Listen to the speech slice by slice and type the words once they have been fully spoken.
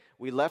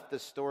We left the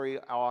story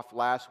off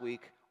last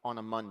week on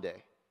a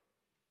Monday.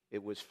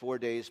 It was 4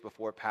 days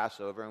before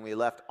Passover, and we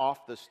left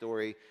off the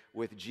story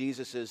with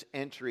Jesus'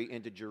 entry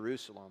into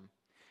Jerusalem.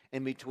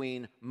 In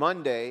between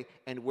Monday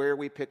and where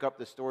we pick up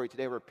the story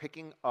today, we're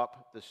picking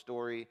up the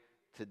story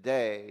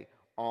today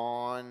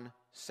on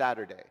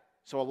Saturday.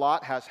 So a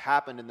lot has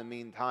happened in the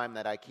meantime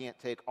that I can't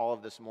take all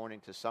of this morning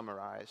to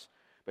summarize.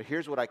 But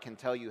here's what I can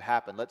tell you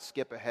happened. Let's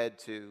skip ahead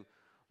to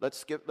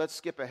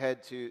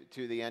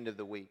the end of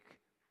the week.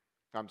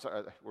 I'm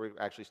sorry, we're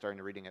actually starting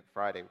to reading it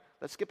Friday.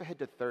 Let's skip ahead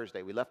to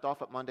Thursday. We left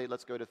off at Monday.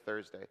 Let's go to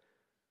Thursday.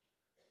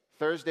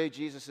 Thursday,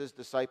 Jesus'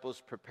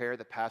 disciples prepare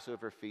the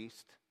Passover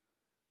feast.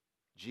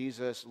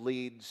 Jesus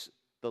leads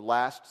the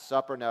Last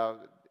Supper.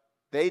 Now,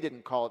 they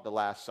didn't call it the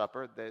Last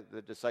Supper.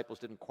 The disciples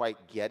didn't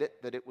quite get it,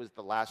 that it was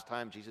the last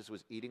time Jesus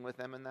was eating with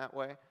them in that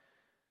way.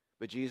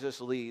 But Jesus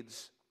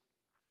leads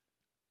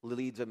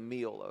a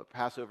meal, a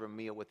Passover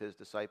meal with his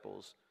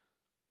disciples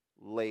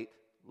late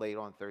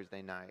on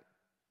Thursday night.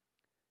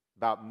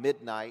 About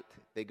midnight,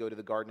 they go to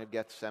the Garden of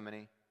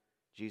Gethsemane.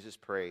 Jesus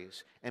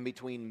prays. And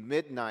between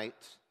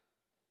midnight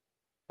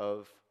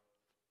of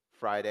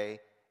Friday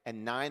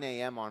and 9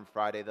 a.m. on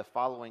Friday, the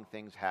following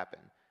things happen.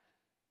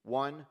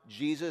 One,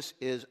 Jesus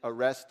is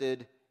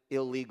arrested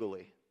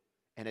illegally.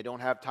 And I don't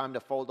have time to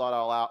fold that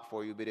all out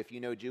for you, but if you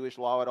know Jewish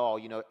law at all,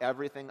 you know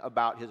everything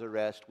about his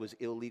arrest was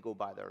illegal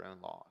by their own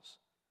laws.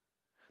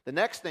 The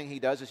next thing he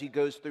does is he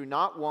goes through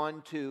not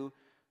 1, 2,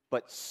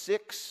 but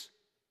six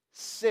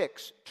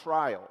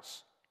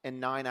trials in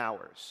 9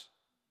 hours.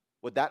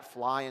 Would that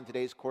fly in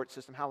today's court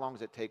system? How long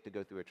does it take to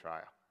go through a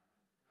trial?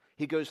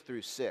 He goes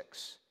through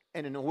 6.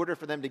 And in order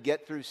for them to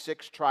get through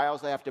 6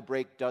 trials, they have to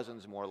break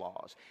dozens more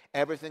laws.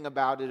 Everything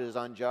about it is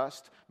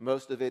unjust,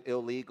 most of it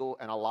illegal,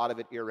 and a lot of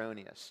it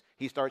erroneous.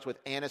 He starts with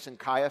Annas and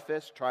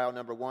Caiaphas, trial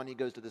number 1. He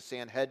goes to the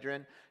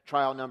Sanhedrin,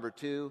 trial number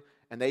 2.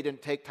 And they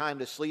didn't take time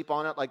to sleep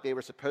on it like they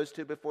were supposed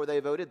to before they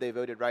voted. They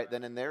voted right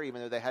then and there,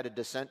 even though they had a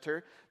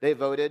dissenter. They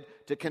voted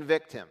to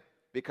convict him.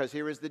 Because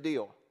here is the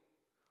deal.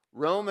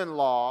 Roman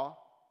law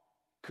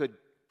could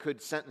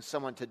sentence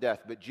someone to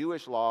death, but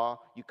Jewish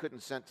law, you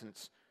couldn't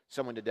sentence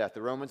someone to death.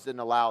 The Romans didn't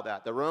allow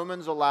that. The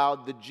Romans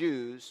allowed the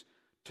Jews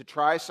to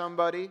try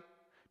somebody,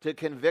 to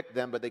convict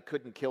them, but they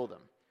couldn't kill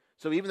them.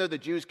 So even though the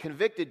Jews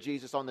convicted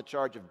Jesus on the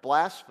charge of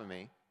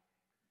blasphemy,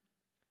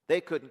 they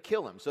couldn't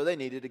kill him. So they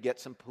needed to get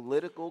some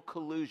political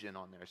collusion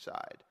on their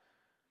side.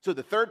 So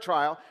the third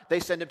trial, they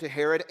send him to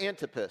Herod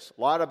Antipas.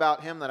 A lot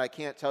about him that I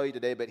can't tell you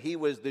today, but he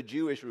was the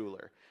Jewish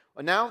ruler.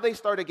 Well, now they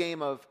start a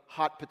game of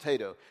hot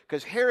potato,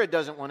 because Herod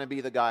doesn't want to be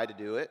the guy to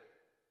do it.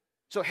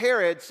 So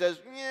Herod says,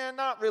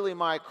 not really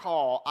my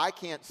call. I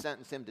can't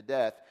sentence him to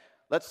death.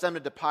 Let's send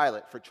him to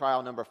Pilate for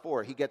trial number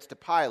 4. He gets to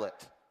Pilate.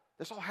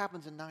 This all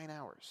happens in 9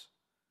 hours.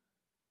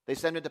 They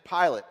send him to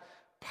Pilate.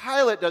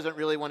 Pilate doesn't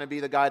really want to be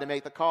the guy to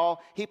make the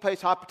call. He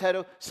plays hot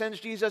potato, sends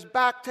Jesus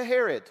back to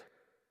Herod.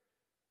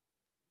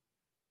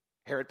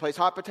 Herod plays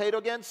hot potato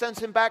again, sends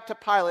him back to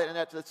Pilate, and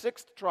at the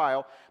 6th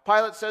trial,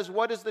 Pilate says,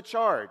 what is the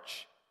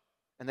charge?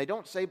 And they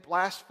don't say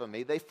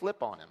blasphemy, they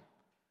flip on him.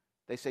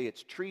 They say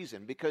it's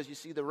treason, because you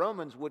see, the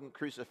Romans wouldn't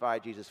crucify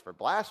Jesus for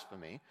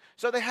blasphemy,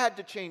 so they had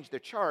to change their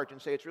charge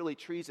and say it's really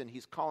treason.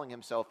 He's calling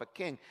himself a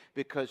king,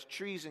 because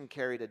treason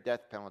carried a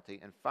death penalty.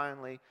 And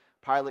finally,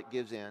 Pilate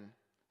gives in,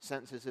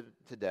 sentences him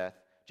to death.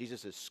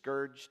 Jesus is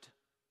scourged,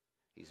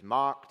 he's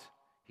mocked,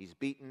 he's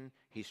beaten,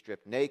 he's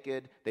stripped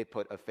naked. They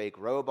put a fake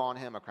robe on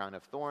him, a crown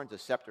of thorns, a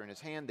scepter in his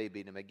hand. They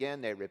beat him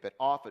again. They rip it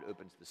off. It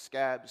opens the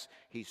scabs.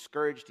 He's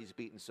scourged. He's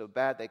beaten so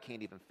bad they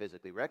can't even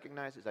physically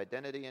recognize his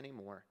identity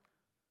anymore.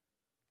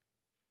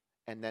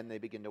 And then they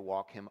begin to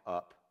walk him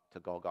up to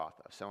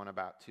Golgotha. So in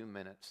about 2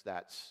 minutes,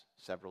 that's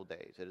several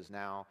days. It is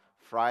now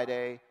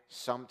Friday,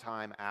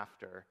 sometime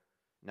after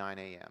 9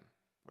 a.m.,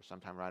 or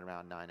sometime right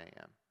around 9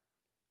 a.m.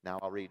 Now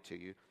I'll read to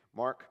you.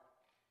 Mark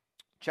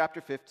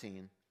chapter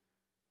 15.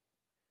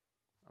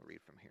 I'll read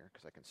from here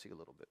because I can see a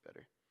little bit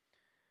better.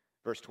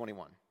 Verse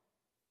 21.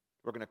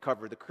 We're going to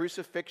cover the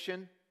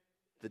crucifixion,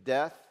 the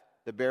death,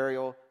 the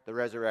burial, the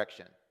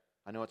resurrection.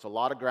 I know it's a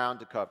lot of ground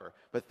to cover,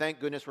 but thank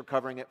goodness we're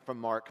covering it from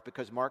Mark,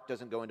 because Mark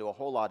doesn't go into a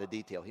whole lot of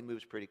detail. He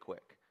moves pretty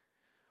quick.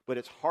 But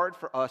it's hard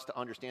for us to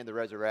understand the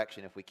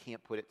resurrection if we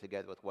can't put it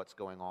together with what's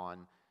going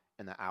on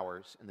in the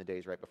hours and the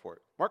days right before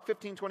it. Mark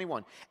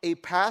 15:21. A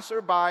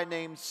passerby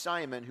named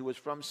Simon, who was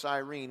from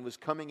Cyrene, was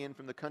coming in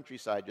from the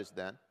countryside just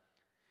then,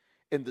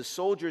 and the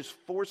soldiers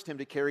forced him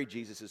to carry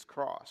Jesus'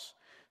 cross.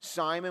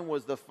 Simon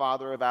was the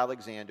father of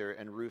Alexander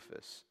and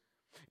Rufus.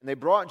 And they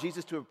brought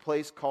Jesus to a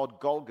place called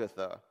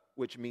Golgotha,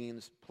 which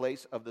means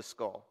place of the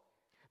skull.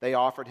 They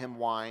offered him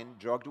wine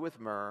drugged with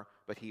myrrh,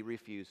 but he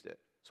refused it.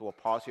 So we'll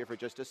pause here for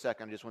just a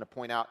second. I just want to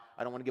point out,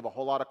 I don't want to give a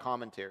whole lot of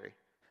commentary.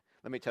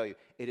 Let me tell you,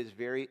 it is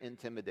very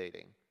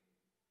intimidating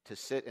to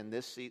sit in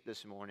this seat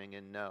this morning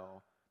and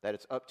know that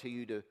it's up to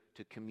you to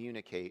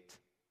communicate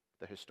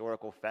the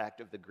historical fact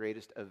of the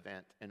greatest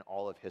event in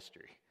all of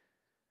history.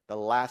 The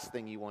last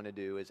thing you want to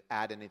do is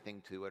add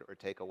anything to it or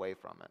take away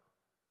from it.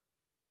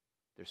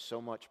 There's so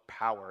much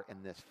power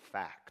in this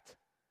fact.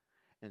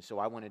 And so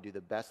I want to do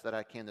the best that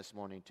I can this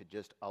morning to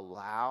just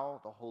allow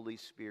the Holy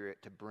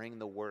Spirit to bring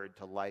the word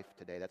to life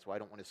today. That's why I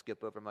don't want to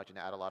skip over much and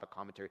add a lot of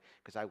commentary,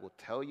 because I will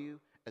tell you,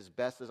 as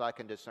best as I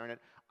can discern it,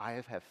 I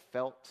have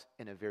felt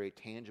in a very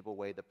tangible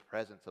way the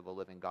presence of a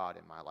living God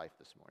in my life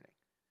this morning.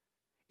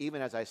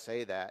 Even as I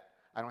say that,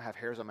 I don't have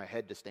hairs on my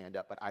head to stand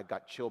up, but I've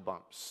got chill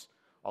bumps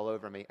all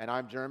over me. And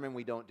I'm German,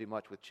 we don't do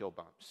much with chill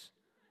bumps.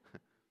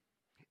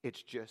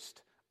 It's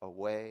just a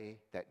way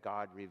that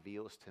God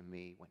reveals to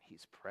me when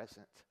he's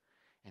present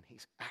and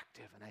he's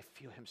active, and I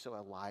feel him so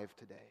alive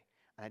today.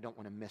 And I don't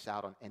want to miss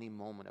out on any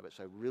moment of it.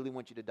 So I really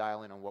want you to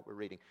dial in on what we're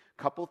reading.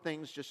 Couple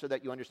things just so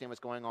that you understand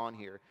what's going on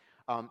here.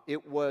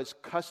 It was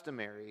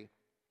customary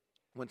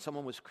when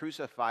someone was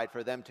crucified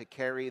for them to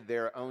carry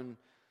their own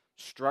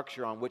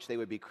structure on which they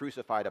would be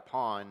crucified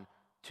upon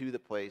to the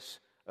place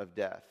of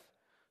death.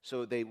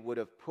 So they would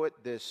have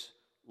put this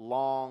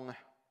long,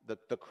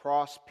 the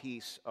cross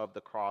piece of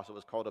the cross, it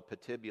was called a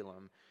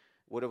patibulum,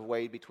 would have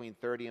weighed between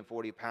 30 and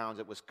 40 pounds.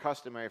 It was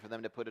customary for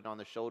them to put it on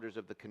the shoulders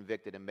of the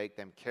convicted and make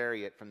them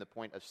carry it from the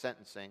point of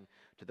sentencing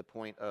to the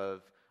point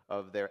of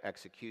their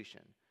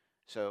execution.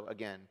 So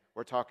again,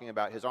 we're talking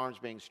about his arms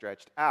being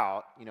stretched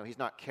out. You know, he's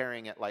not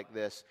carrying it like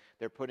this.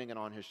 They're putting it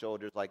on his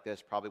shoulders like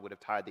this, probably would have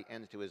tied the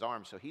ends to his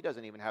arms, so he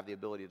doesn't even have the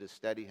ability to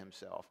steady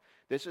himself.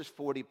 This is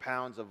 40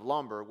 pounds of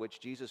lumber, which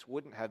Jesus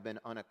wouldn't have been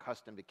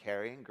unaccustomed to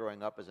carrying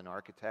growing up as an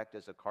architect,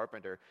 as a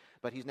carpenter,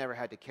 but he's never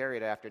had to carry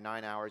it after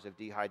 9 hours of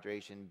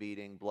dehydration,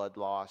 beating, blood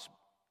loss,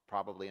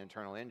 probably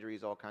internal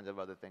injuries, all kinds of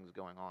other things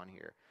going on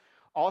here.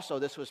 Also,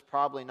 this was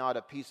probably not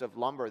a piece of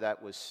lumber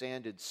that was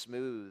sanded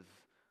smooth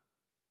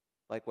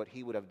like what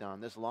he would have done.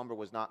 This lumber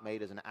was not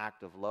made as an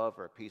act of love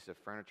or a piece of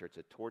furniture. It's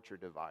a torture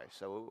device.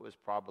 So it was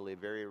probably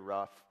very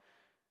rough.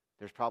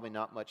 There's probably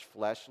not much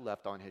flesh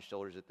left on his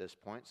shoulders at this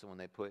point. So when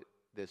they put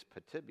this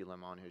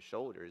patibulum on his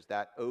shoulders,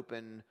 that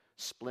open,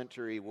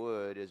 splintery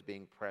wood is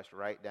being pressed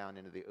right down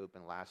into the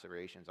open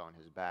lacerations on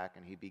his back.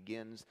 And he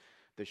begins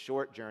the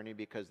short journey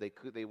because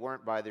they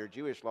weren't, by their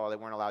Jewish law, they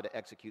weren't allowed to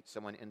execute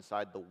someone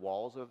inside the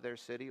walls of their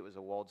city. It was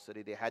a walled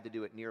city. They had to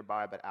do it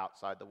nearby but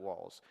outside the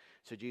walls.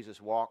 So Jesus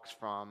walks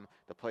from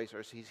the place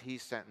where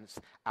he's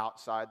sentenced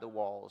outside the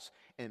walls.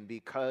 And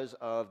because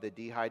of the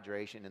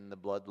dehydration and the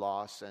blood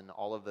loss and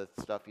all of the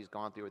stuff he's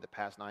gone through over the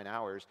past 9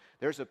 hours,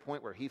 there's a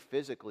point where he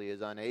physically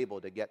is unable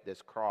to get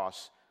this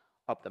cross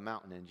up the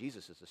mountain. And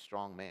Jesus is a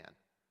strong man.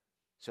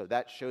 So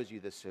that shows you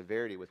the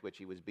severity with which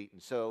he was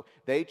beaten. So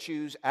they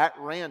choose at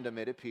random,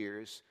 it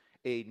appears,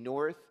 a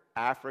North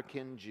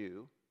African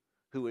Jew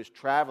who is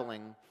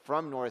traveling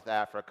from North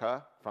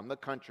Africa, from the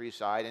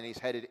countryside, and he's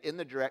headed in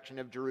the direction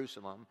of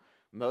Jerusalem,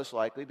 most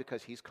likely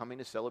because he's coming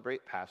to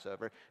celebrate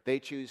Passover. They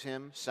choose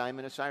him,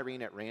 Simon of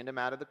Cyrene, at random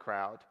out of the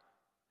crowd,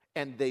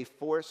 and they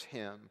force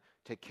him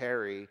to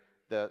carry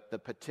the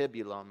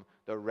patibulum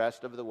the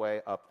rest of the way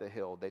up the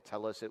hill. They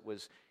tell us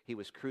he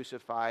was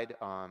crucified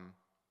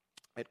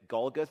at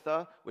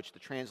Golgotha, which the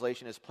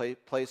translation is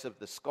place of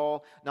the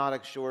skull.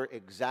 Not sure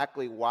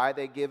exactly why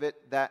they give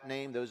it that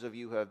name. Those of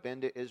you who have been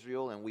to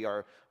Israel, and we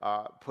are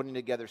putting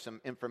together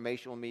some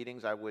informational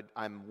meetings.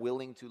 I'm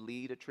willing to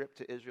lead a trip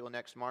to Israel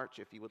next March.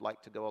 If you would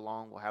like to go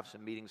along, we'll have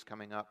some meetings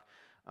coming up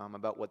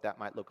about what that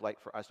might look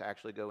like for us to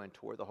actually go and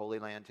tour the Holy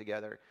Land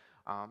together.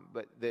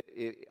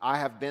 I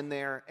have been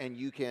there, and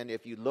you can,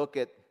 if you look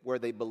at where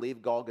they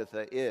believe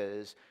Golgotha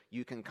is,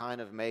 you can kind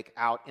of make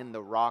out in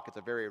the rock. It's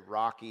a very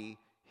rocky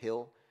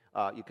hill.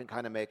 You can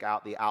kind of make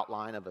out the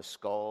outline of a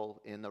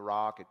skull in the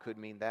rock. It could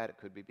mean that. It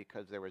could be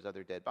because there was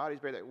other dead bodies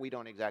buried there. We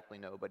don't exactly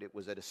know, but it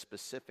was at a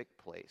specific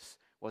place.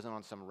 It wasn't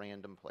on some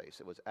random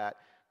place. It was at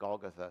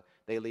Golgotha.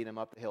 They lead him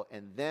up the hill,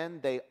 and then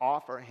they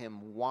offer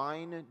him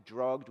wine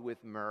drugged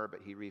with myrrh,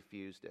 but he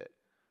refused it.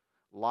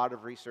 A lot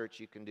of research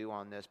you can do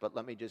on this, but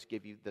let me just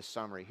give you the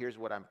summary. Here's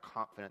what I'm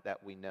confident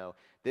that we know.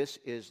 This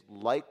is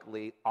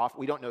likely,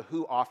 we don't know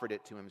who offered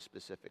it to him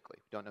specifically.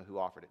 We don't know who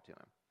offered it to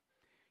him.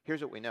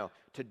 Here's what we know.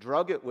 To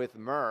drug it with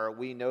myrrh,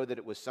 we know that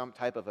it was some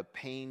type of a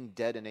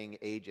pain-deadening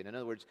agent. In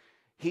other words,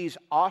 he's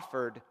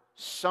offered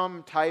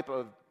some type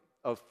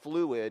of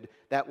fluid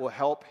that will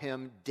help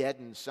him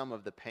deaden some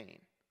of the pain.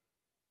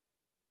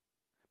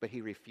 But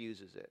he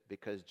refuses it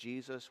because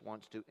Jesus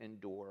wants to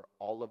endure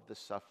all of the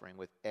suffering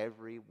with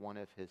every one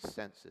of his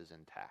senses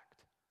intact.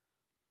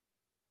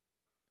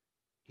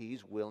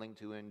 He's willing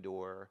to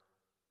endure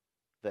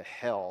the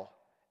hell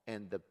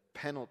and the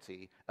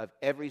penalty of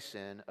every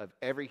sin of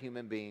every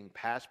human being,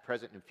 past,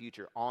 present, and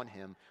future, on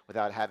him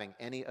without having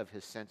any of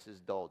his senses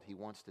dulled. He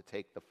wants to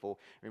take the full.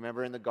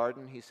 Remember in the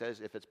garden, he says,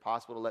 if it's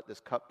possible to let this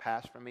cup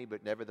pass from me,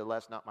 but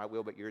nevertheless not my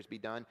will but yours be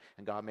done.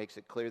 And God makes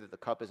it clear that the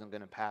cup isn't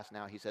going to pass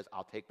now. He says,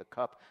 I'll take the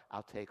cup.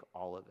 I'll take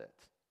all of it.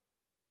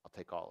 I'll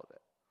take all of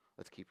it.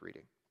 Let's keep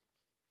reading.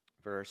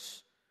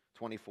 Verse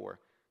 24.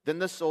 Then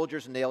the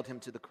soldiers nailed him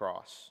to the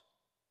cross.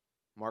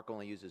 Mark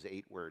only uses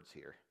 8 words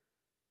here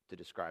to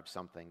describe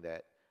something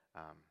that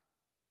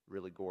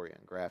really gory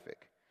and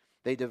graphic.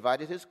 They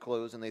divided his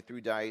clothes and they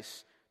threw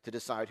dice to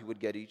decide who would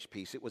get each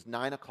piece. It was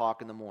 9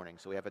 o'clock in the morning,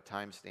 so we have a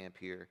timestamp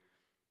here.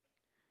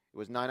 It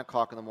was 9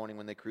 o'clock in the morning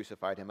when they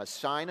crucified him. A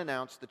sign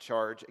announced the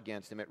charge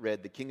against him. It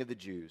read, "The King of the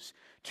Jews."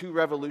 2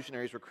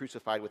 revolutionaries were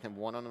crucified with him,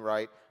 one on the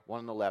right, one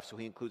on the left. So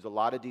he includes a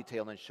lot of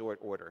detail in short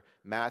order.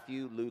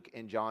 Matthew, Luke,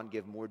 and John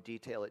give more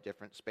detail at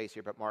different space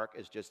here, but Mark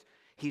is just,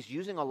 he's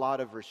using a lot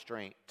of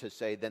restraint to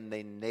say, then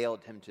they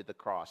nailed him to the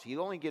cross. He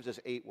only gives us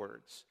 8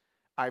 words.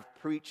 I've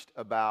preached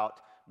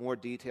about more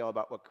detail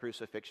about what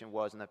crucifixion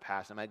was in the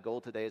past, and my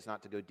goal today is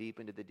not to go deep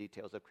into the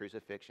details of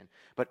crucifixion,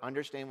 but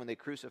understand when they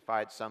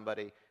crucified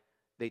somebody,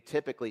 they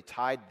typically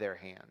tied their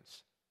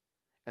hands.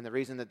 And the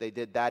reason that they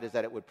did that is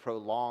that it would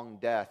prolong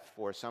death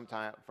for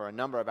a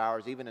number of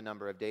hours, even a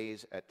number of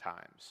days at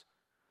times.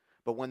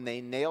 But when they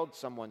nailed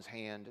someone's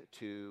hand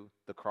to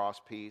the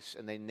cross piece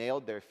and they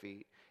nailed their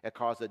feet, it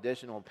caused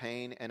additional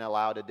pain and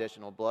allowed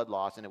additional blood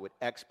loss, and it would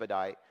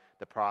expedite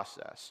the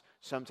process.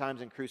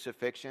 Sometimes in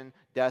crucifixion,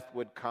 death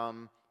would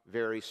come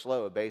very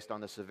slow based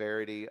on the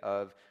severity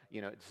of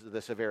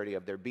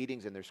their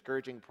beatings and their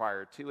scourging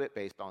prior to it,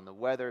 based on the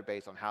weather,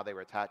 based on how they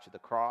were attached to the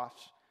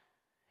cross.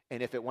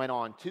 And if it went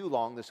on too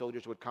long, the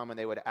soldiers would come and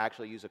they would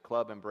actually use a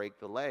club and break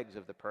the legs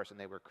of the person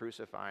they were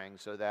crucifying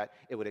so that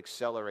it would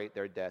accelerate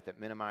their death. It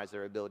minimized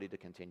their ability to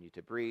continue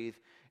to breathe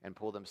and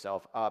pull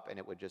themselves up, and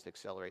it would just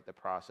accelerate the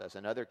process.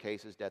 In other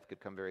cases, death could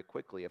come very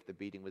quickly if the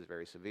beating was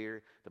very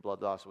severe, the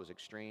blood loss was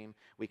extreme.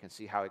 We can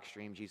see how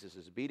extreme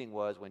Jesus' beating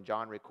was when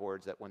John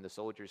records that when the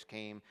soldiers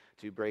came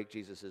to break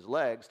Jesus'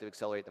 legs to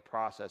accelerate the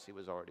process, he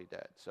was already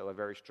dead. So a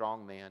very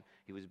strong man,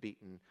 he was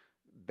beaten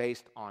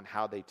based on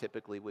how they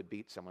typically would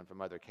beat someone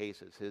from other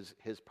cases.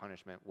 His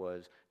punishment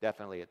was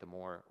definitely at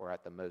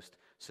the most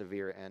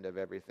severe end of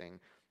everything.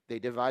 They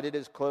divided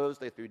his clothes,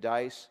 they threw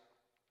dice.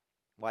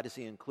 Why does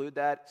he include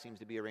that? It seems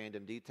to be a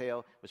random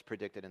detail. It was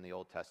predicted in the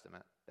Old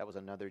Testament. That was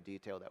another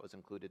detail that was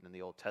included in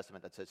the Old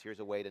Testament that says,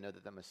 here's a way to know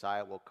that the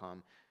Messiah will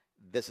come.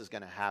 This is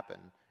going to happen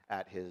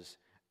at his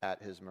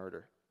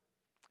murder.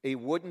 A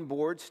wooden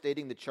board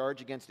stating the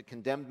charge against a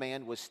condemned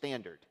man was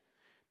standard.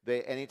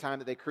 Anytime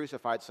that they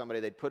crucified somebody,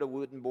 they'd put a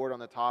wooden board on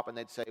the top and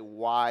they'd say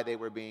why they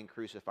were being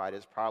crucified.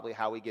 It's probably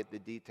how we get the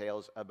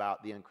details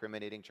about the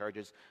incriminating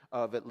charges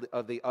of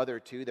the other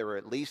 2. There were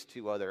at least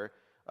 2 other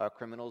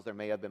criminals. There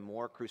may have been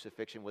more.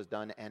 Crucifixion was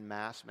done en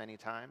masse many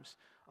times.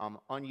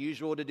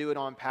 Unusual to do it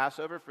on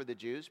Passover for the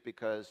Jews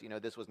because,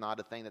 this was not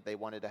a thing that they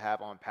wanted to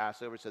have on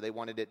Passover, so they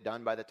wanted it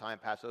done by the time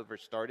Passover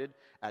started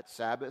at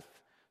Sabbath.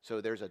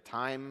 So there's a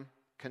time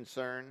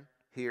concern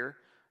here.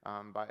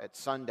 At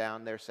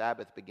sundown, their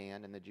Sabbath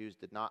began, and the Jews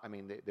did not.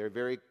 They're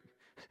very,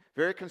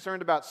 very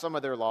concerned about some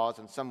of their laws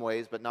in some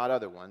ways, but not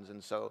other ones.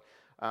 And so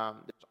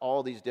there's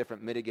all these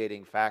different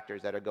mitigating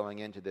factors that are going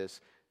into this.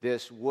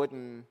 This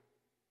wooden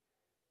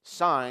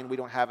sign, we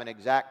don't have an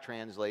exact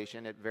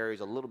translation. It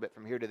varies a little bit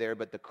from here to there,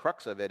 but the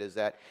crux of it is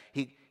that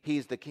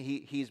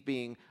he's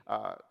being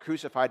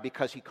crucified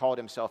because he called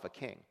himself a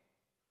king.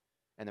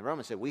 And the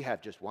Romans said, we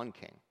have just one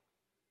king.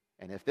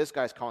 And if this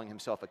guy's calling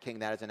himself a king,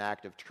 that is an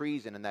act of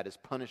treason, and that is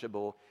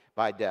punishable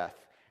by death.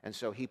 And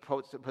so he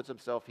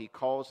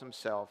calls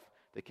himself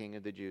the King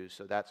of the Jews.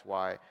 So that's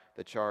why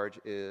the charge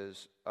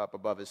is up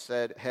above his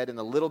head. And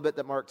the little bit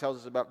that Mark tells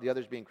us about the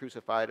others being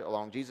crucified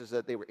along Jesus,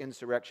 that they were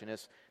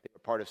insurrectionists. They were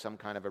part of some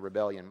kind of a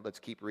rebellion. Let's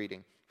keep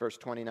reading. Verse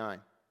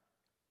 29.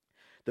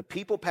 The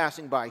people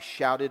passing by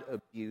shouted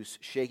abuse,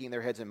 shaking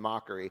their heads in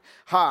mockery.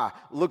 "Ha,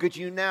 look at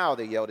you now,"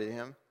 they yelled at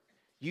him.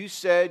 "You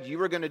said you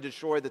were going to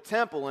destroy the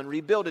temple and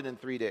rebuild it in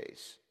 3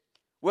 days.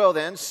 Well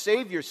then,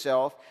 save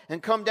yourself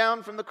and come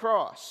down from the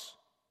cross."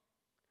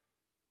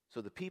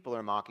 So the people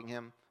are mocking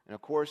him. And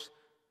of course,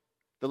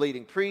 the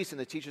leading priests and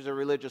the teachers of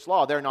religious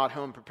law, they're not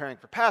home preparing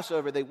for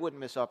Passover. They wouldn't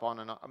miss out on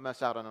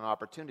an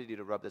opportunity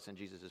to rub this in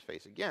Jesus'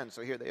 face again.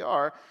 So here they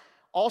are,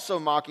 also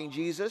mocking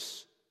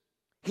Jesus.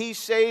 "He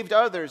saved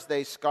others,"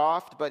 they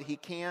scoffed, "but he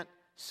can't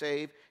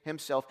save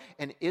himself."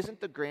 And isn't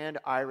the grand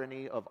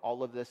irony of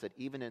all of this that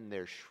even in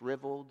their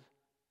shriveled,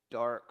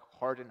 dark,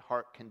 hardened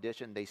heart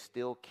condition, they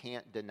still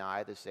can't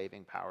deny the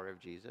saving power of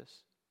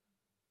Jesus?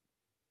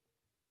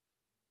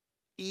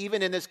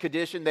 Even in this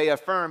condition, they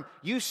affirm,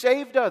 "You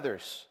saved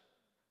others."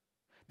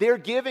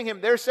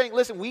 They're saying,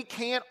 listen, we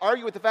can't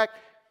argue with the fact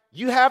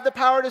you have the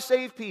power to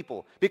save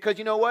people. Because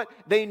you know what?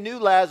 They knew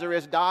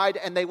Lazarus died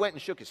and they went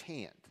and shook his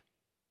hand.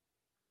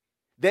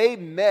 They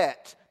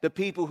met the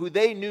people who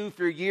they knew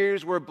for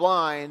years were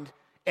blind,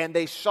 and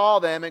they saw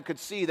them and could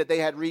see that they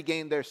had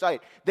regained their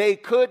sight. They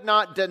could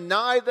not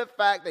deny the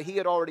fact that he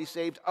had already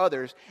saved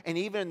others, and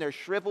even in their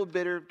shriveled,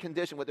 bitter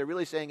condition, what they're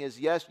really saying is,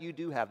 yes, you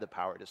do have the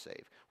power to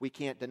save. We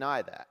can't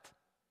deny that.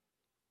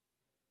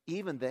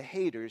 Even the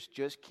haters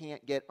just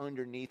can't get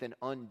underneath and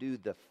undo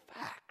the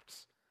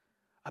facts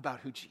about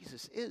who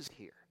Jesus is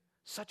here.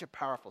 Such a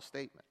powerful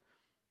statement.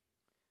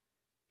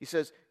 He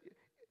says,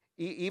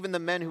 even the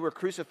men who were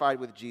crucified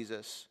with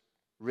Jesus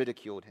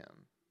ridiculed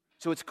him.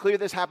 So it's clear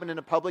this happened in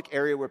a public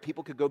area where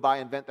people could go by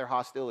and vent their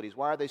hostilities.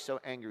 Why are they so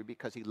angry?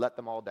 Because he let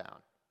them all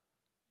down.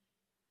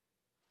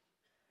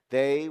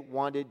 They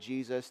wanted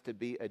Jesus to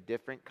be a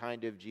different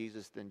kind of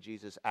Jesus than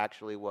Jesus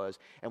actually was.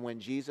 And when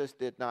Jesus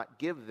did not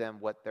give them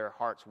what their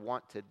hearts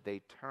wanted, they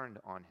turned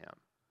on him.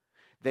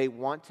 They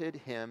wanted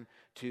him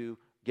to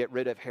get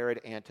rid of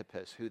Herod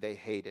Antipas, who they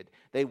hated.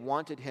 They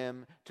wanted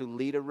him to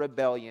lead a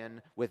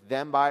rebellion with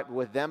them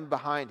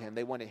behind him.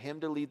 They wanted him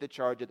to lead the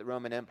charge of the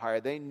Roman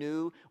Empire. They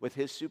knew with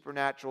his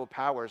supernatural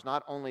powers,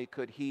 not only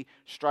could he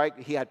strike,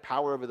 he had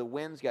power over the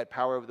winds, he had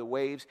power over the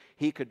waves,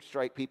 he could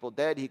strike people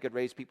dead, he could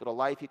raise people to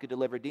life, he could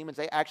deliver demons.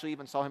 They actually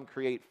even saw him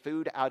create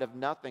food out of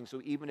nothing.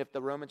 So even if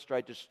the Romans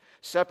tried to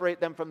separate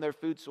them from their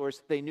food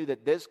source, they knew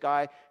that this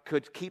guy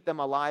could keep them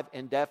alive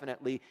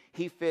indefinitely.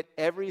 He fit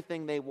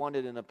everything they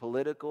wanted in a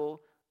political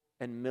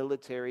and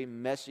military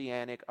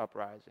messianic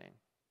uprising,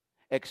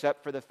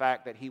 except for the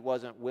fact that he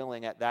wasn't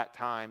willing at that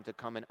time to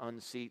come and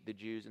unseat the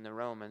Jews and the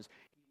Romans.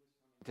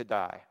 He was to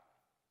die.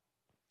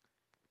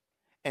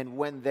 And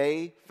when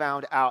they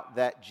found out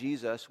that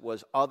Jesus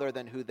was other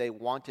than who they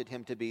wanted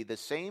him to be, the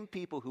same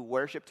people who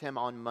worshiped him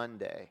on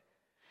Monday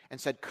and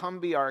said,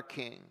 "Come be our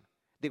king,"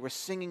 they were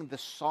singing the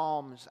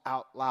Psalms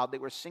out loud. They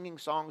were singing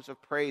songs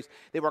of praise.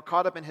 They were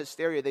caught up in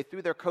hysteria. They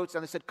threw their coats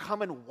down. They said,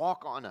 "Come and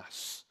walk on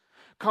us.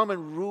 Come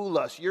and rule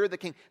us. You're the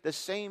king." The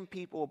same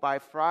people by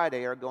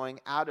Friday are going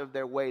out of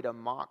their way to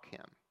mock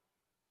him.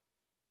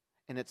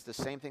 And it's the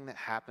same thing that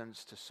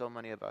happens to so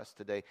many of us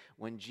today.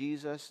 When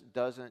Jesus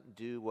doesn't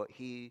do what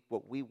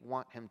we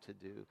want him to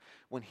do,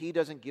 when he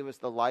doesn't give us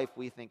the life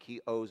we think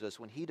he owes us,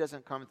 when he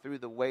doesn't come through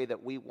the way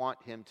that we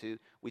want him to,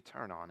 we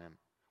turn on him.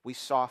 We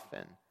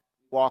soften,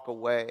 walk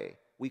away,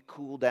 we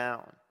cool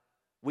down.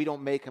 We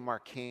don't make him our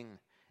king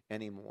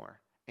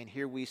anymore. And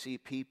here we see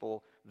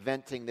people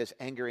venting this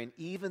anger, and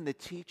even the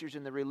teachers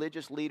and the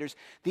religious leaders.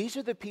 These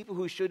are the people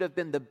who should have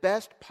been the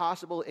best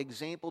possible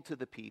example to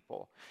the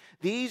people.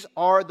 These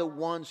are the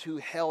ones who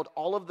held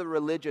all of the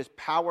religious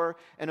power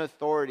and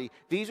authority.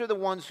 These are the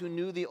ones who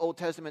knew the Old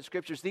Testament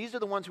scriptures. These are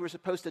the ones who were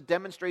supposed to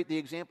demonstrate the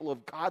example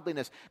of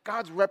godliness,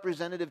 God's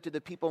representative to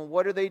the people. And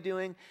what are they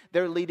doing?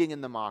 They're leading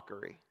in the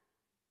mockery.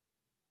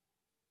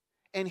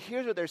 And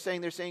here's what they're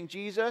saying. They're saying,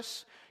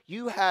 "Jesus,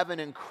 you have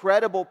an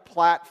incredible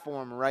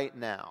platform right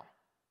now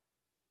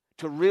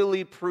to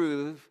really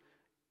prove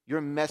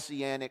your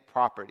messianic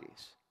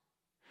properties.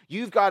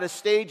 You've got a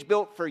stage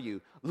built for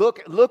you.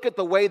 Look at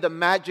the way the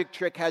magic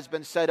trick has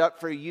been set up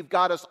for you. You've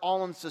got us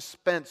all in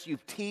suspense.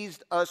 You've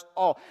teased us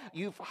all.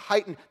 You've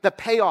heightened. The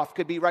payoff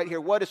could be right here.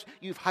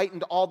 You've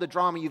heightened all the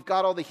drama. You've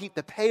got all the heat.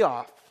 The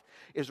payoff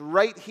is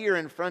right here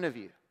in front of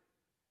you.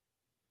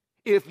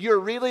 If you're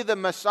really the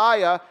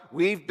Messiah,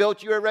 we've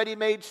built you a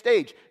ready-made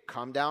stage.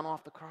 Come down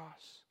off the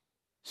cross.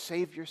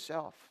 Save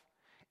yourself."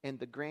 And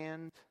the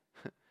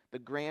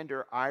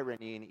grander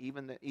irony, and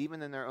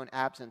even in their own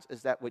absence,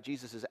 is that what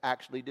Jesus is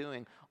actually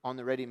doing on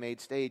the ready-made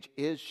stage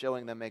is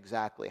showing them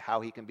exactly how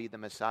he can be the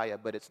Messiah.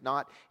 But it's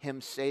not him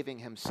saving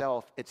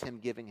himself, it's him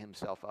giving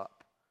himself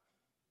up.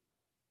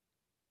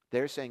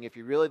 They're saying, if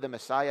you're really the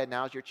Messiah,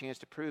 now's your chance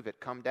to prove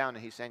it. Come down.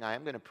 And he's saying, I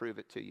am going to prove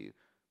it to you,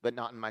 but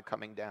not in my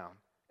coming down.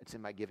 It's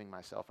in my giving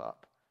myself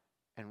up.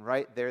 And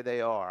right there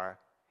they are,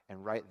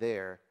 and right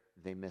there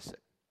they miss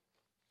it.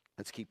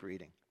 Let's keep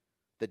reading.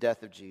 The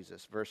death of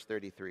Jesus, verse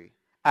 33.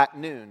 At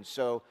noon,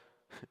 so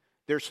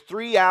there's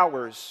 3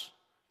 hours.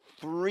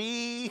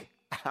 3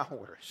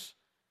 hours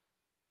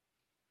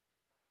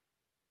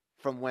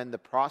from when the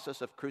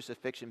process of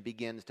crucifixion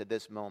begins to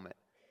this moment.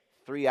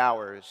 3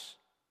 hours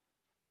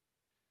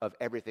of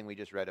everything we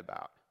just read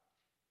about.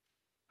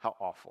 How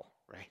awful,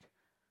 right?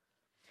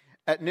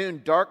 At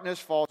noon, darkness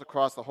falls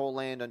across the whole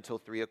land until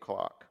 3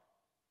 o'clock.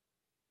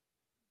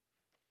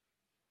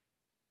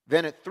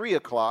 Then at 3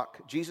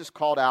 o'clock, Jesus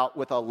called out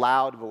with a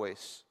loud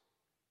voice,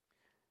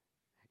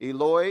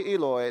 "Eloi,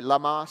 Eloi,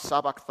 lama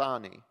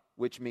sabachthani,"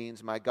 which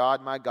means, my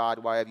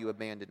God, why have you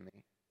abandoned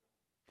me?"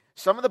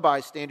 Some of the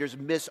bystanders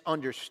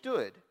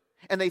misunderstood,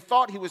 and they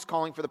thought he was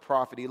calling for the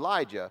prophet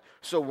Elijah.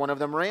 So one of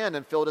them ran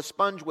and filled a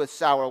sponge with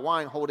sour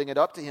wine, holding it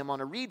up to him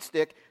on a reed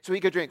stick so he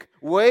could drink.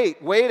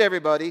 Wait,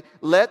 everybody.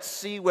 Let's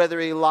see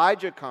whether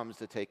Elijah comes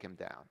to take him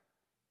down.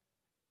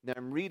 Now,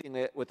 I'm reading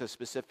it with a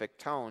specific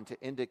tone to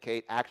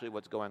indicate actually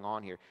what's going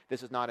on here.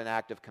 This is not an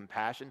act of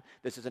compassion.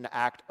 This is an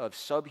act of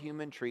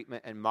subhuman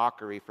treatment and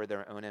mockery for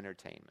their own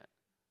entertainment.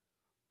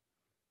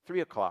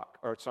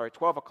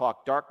 12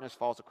 o'clock, darkness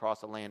falls across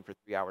the land for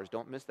 3 hours.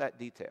 Don't miss that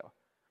detail.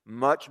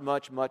 Much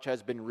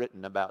has been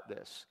written about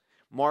this.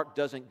 Mark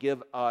doesn't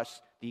give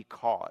us the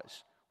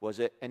cause. Was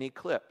it an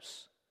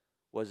eclipse?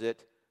 Was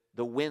it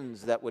the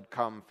winds that would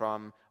come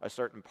from a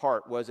certain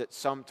part? Was it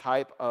some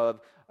type of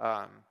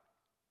other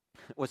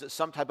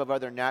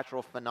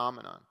natural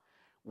phenomenon?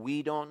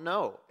 We don't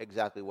know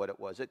exactly what it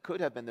was. It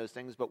could have been those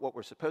things, but what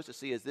we're supposed to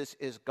see is this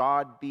is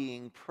God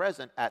being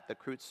present at the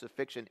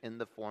crucifixion in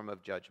the form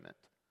of judgment.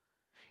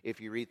 If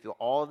you read through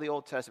all of the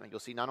Old Testament, you'll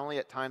see not only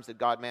at times did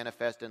God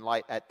manifest in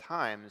light, at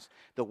times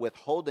the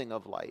withholding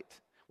of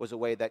light was a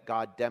way that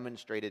God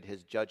demonstrated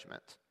his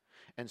judgment.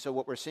 And so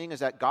what we're seeing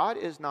is that God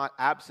is not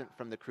absent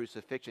from the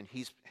crucifixion.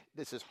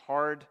 This is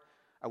hard.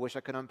 I wish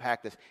I could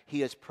unpack this.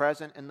 He is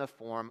present in the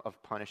form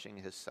of punishing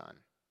his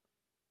son.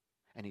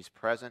 And he's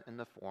present in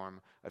the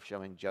form of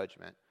showing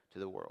judgment to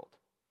the world.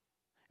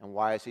 And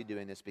why is he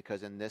doing this?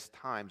 Because in this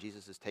time,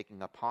 Jesus is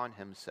taking upon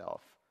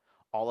himself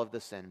all of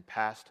the sin,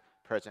 past,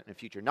 present, and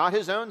future. Not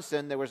his own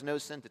sin. There was no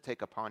sin to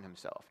take upon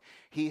himself.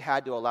 He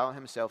had to allow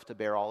himself to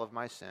bear all of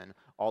my sin,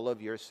 all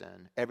of your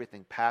sin,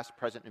 everything past,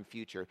 present, and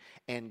future.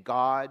 And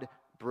God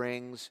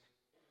brings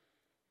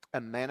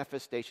a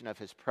manifestation of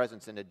his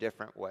presence in a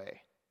different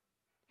way.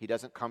 He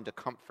doesn't come to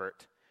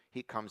comfort.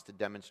 He comes to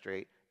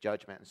demonstrate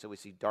judgment. And so we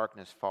see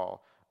darkness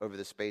fall over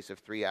the space of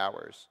 3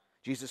 hours.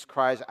 Jesus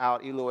cries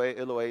out, Eloi,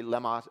 Eloi,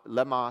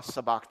 lema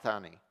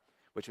sabachthani,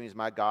 which means,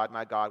 my God,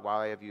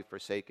 why have you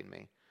forsaken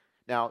me?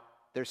 Now,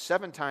 there's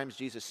 7 times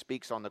Jesus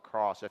speaks on the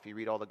cross if you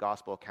read all the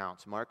gospel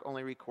accounts. Mark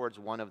only records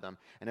one of them,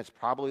 and it's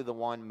probably the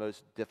one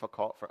most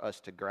difficult for us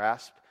to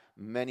grasp.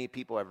 Many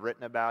people have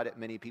written about it.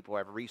 Many people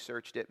have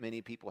researched it.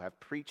 Many people have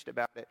preached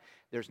about it.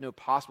 There's no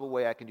possible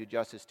way I can do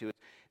justice to it.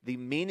 The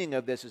meaning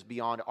of this is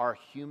beyond our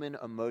human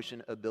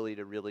emotion ability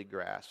to really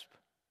grasp.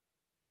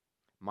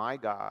 My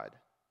God,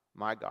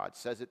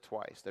 says it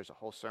twice. There's a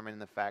whole sermon in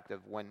the fact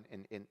of when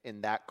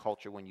in that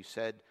culture when you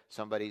said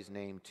somebody's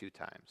name 2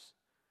 times.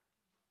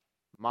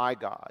 My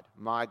God.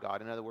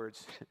 In other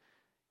words,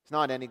 it's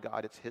not any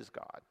God, it's his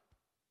God.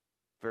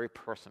 Very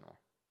personal.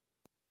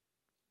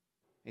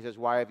 He says,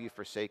 why have you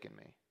forsaken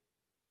me?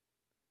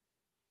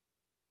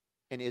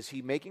 And is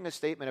he making a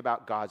statement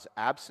about God's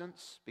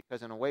absence?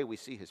 Because in a way we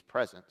see his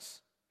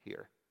presence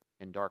here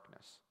in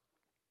darkness.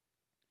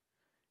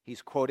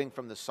 He's quoting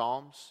from the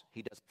Psalms.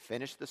 He doesn't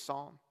finish the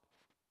psalm.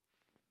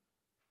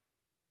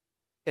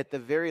 At the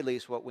very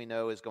least, what we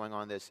know is going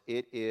on this.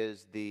 It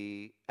is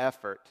the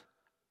effort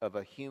of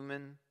a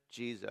human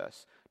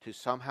Jesus to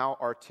somehow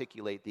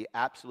articulate the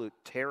absolute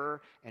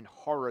terror and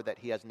horror that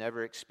he has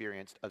never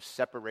experienced of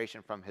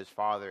separation from his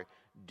Father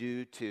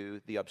due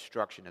to the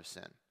obstruction of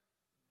sin.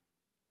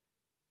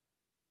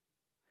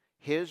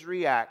 His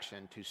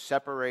reaction to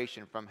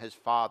separation from his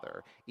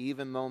Father,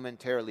 even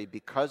momentarily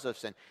because of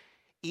sin,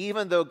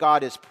 even though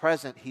God is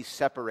present, he's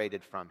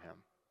separated from him.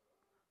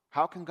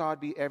 How can God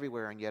be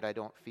everywhere and yet I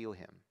don't feel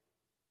him?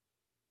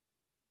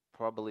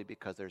 Probably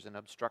because there's an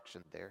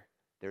obstruction there.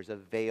 There's a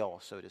veil,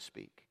 so to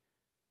speak.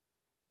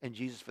 And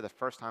Jesus, for the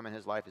first time in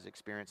his life, is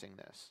experiencing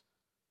this.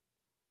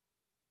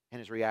 And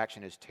his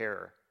reaction is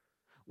terror.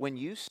 When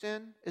you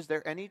sin, is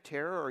there any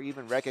terror or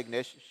even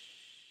recognition?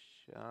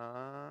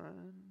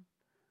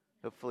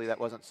 Hopefully that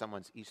wasn't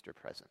someone's Easter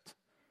present.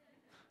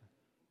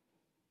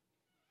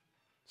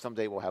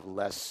 Someday we'll have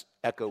less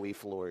echoey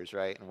floors,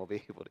 right? And we'll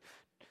be able to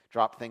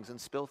drop things and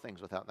spill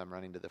things without them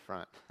running to the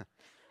front.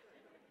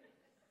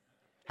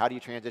 How do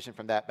you transition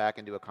from that back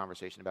into a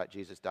conversation about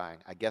Jesus dying?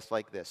 I guess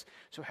like this.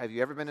 So have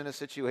you ever been in a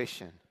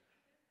situation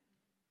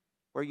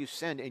where you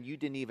sinned and you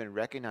didn't even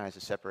recognize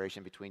the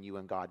separation between you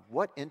and God?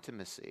 What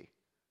intimacy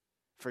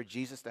for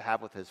Jesus to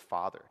have with his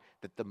Father,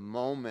 that the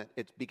moment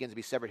it begins to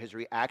be severed, his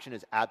reaction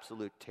is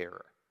absolute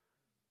terror.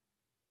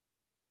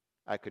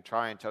 I could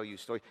try and tell you a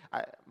story.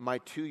 My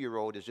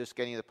 2-year-old is just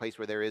getting to the place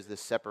where there is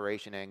this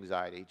separation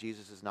anxiety.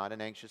 Jesus is not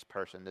an anxious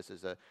person. This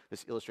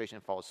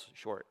illustration falls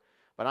short.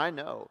 But I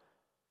know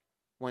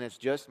when it's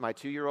just my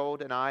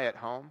 2-year-old and I at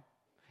home,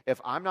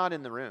 if I'm not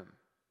in the room,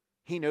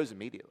 he knows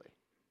immediately.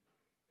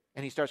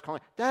 And he starts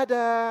calling,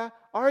 Dada,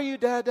 are you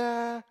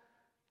Dada?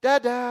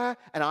 Dada.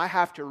 And I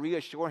have to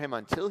reassure him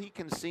until he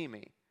can see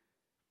me.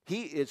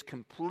 He is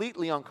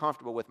completely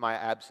uncomfortable with my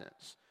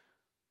absence.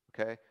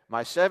 Okay?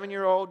 My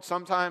 7-year-old,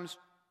 sometimes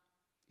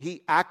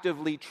he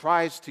actively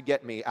tries to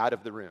get me out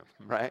of the room,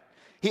 right?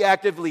 He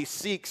actively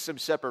seeks some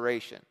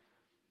separation.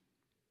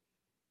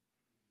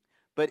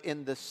 But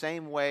in the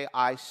same way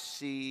I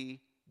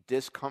see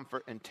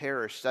discomfort and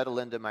terror settle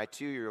into my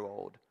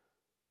 2-year-old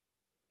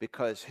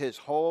because his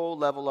whole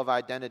level of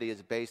identity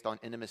is based on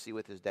intimacy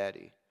with his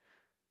daddy.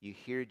 You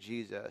hear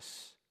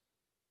Jesus,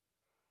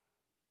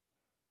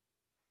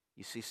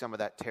 you see some of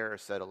that terror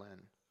settle in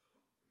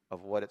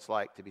of what it's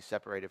like to be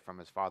separated from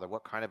his Father.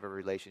 What kind of a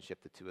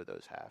relationship the two of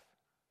those have,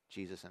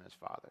 Jesus and his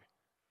Father.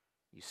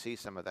 You see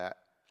some of that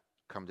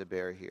come to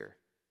bear here.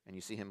 And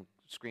you see him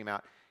scream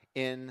out.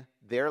 In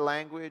their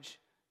language,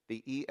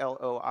 the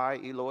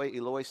Eloi,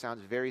 Eloi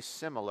sounds very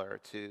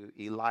similar to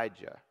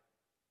Elijah.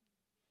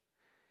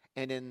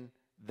 And in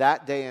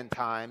that day and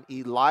time,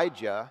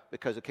 Elijah,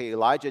 because,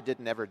 Elijah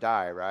didn't ever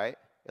die, right?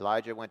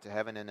 Elijah went to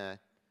heaven in a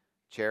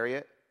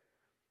chariot.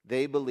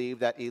 They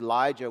believed that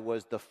Elijah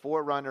was the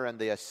forerunner and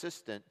the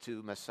assistant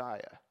to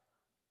Messiah.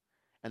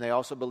 And they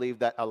also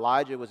believed that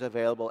Elijah was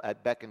available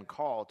at beck and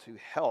call to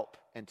help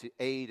and to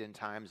aid in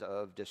times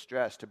of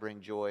distress, to bring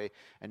joy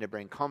and to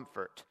bring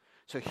comfort.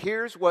 So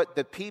here's what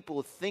the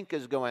people think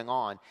is going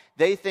on.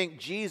 They think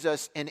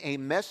Jesus, in a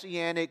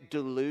messianic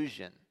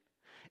delusion,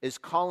 is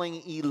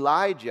calling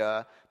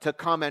Elijah to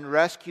come and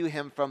rescue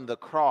him from the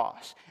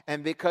cross.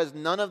 And because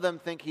none of them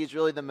think he's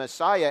really the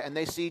Messiah and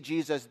they see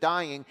Jesus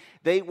dying,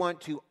 they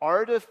want to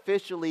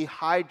artificially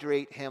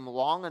hydrate him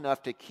long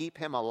enough to keep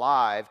him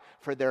alive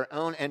for their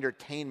own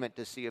entertainment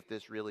to see if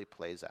this really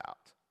plays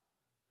out.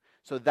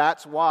 So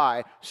that's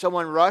why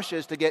someone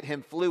rushes to get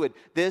him fluid.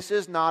 This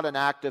is not an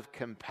act of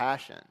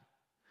compassion.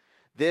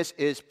 This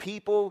is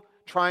people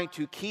trying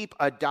to keep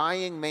a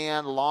dying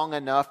man long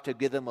enough to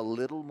give them a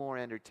little more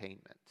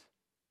entertainment.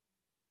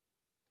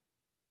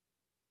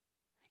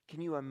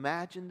 Can you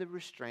imagine the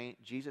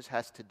restraint Jesus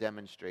has to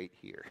demonstrate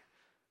here?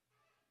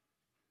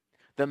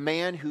 The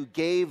man who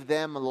gave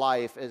them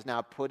life is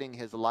now putting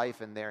his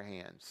life in their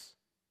hands.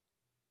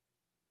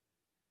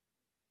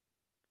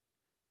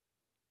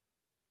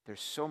 There's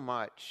so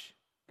much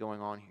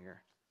going on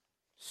here.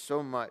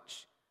 So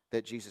much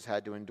that Jesus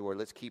had to endure.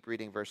 Let's keep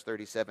reading verse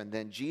 37.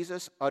 Then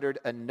Jesus uttered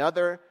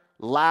another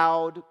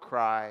loud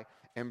cry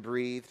and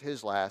breathed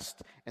his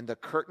last, and the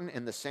curtain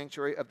in the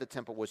sanctuary of the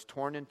temple was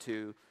torn in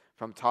two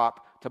from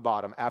top to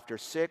bottom. After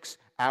 6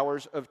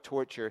 hours of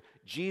torture,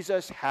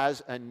 Jesus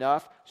has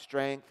enough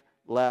strength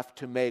left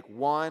to make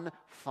one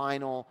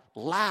final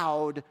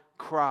loud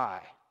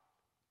cry.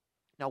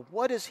 Now,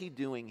 what is he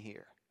doing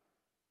here?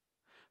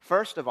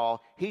 First of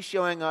all, he's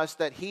showing us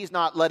that he's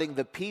not letting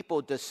the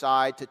people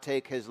decide to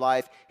take his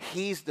life.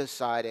 He's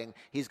deciding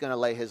he's going to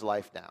lay his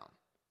life down.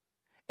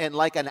 And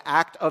like an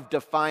act of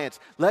defiance,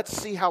 let's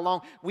see how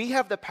long. We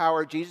have the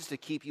power, Jesus, to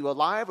keep you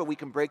alive, or we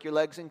can break your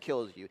legs and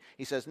kill you.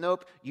 He says,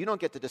 nope, you don't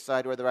get to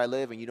decide whether I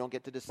live, and you don't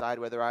get to decide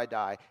whether I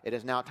die. It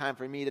is now time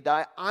for me to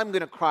die. I'm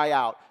going to cry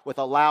out with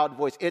a loud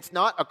voice. It's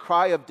not a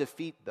cry of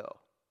defeat, though.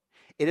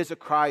 It is a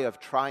cry of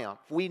triumph.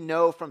 We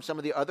know from some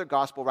of the other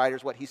gospel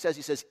writers what he says.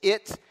 He says,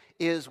 it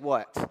is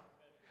what?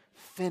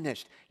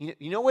 Finished. You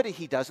know what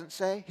he doesn't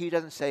say? He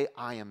doesn't say,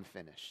 I am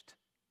finished.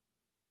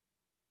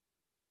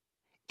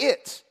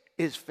 It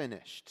is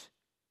finished.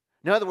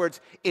 In other words,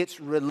 it's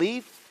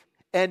relief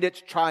and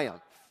it's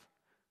triumph.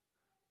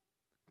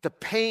 The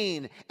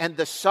pain and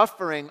the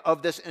suffering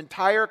of this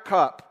entire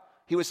cup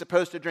he was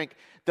supposed to drink,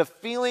 the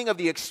feeling of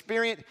the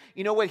experience,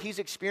 you know what he's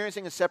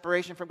experiencing is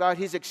separation from God?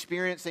 He's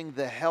experiencing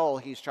the hell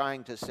he's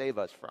trying to save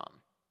us from.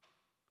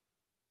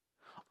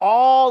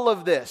 All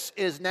of this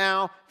is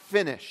now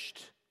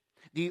finished.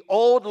 The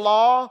old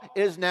law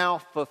is now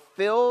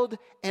fulfilled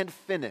and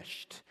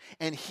finished.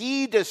 And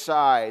he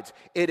decides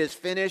it is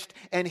finished,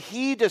 and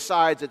he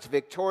decides it's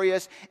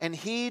victorious, and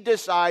he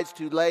decides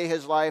to lay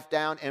his life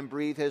down and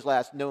breathe his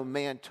last. No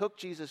man took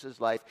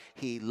Jesus' life.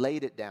 He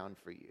laid it down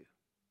for you.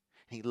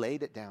 He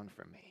laid it down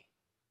for me.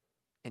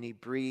 And he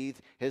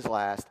breathed his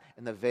last,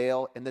 and the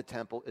veil in the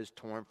temple is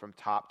torn from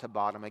top to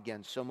bottom.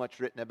 Again, so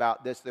much written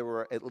about this. There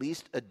were at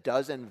least a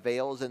dozen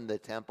veils in the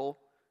temple,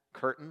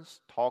 curtains,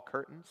 tall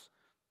curtains.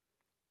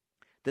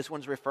 This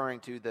one's referring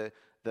to the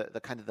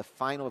kind of the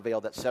final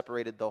veil that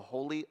separated the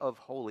Holy of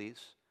Holies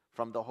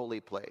from the holy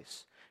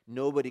place.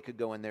 Nobody could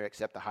go in there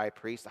except the high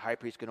priest. The high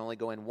priest could only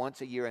go in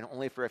once a year and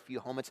only for a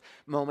few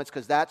moments,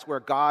 because that's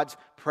where God's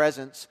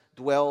presence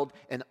dwelled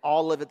in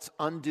all of its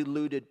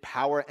undiluted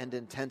power and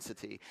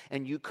intensity.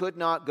 And you could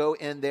not go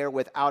in there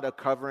without a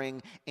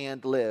covering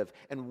and live.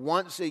 And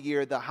once a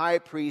year, the high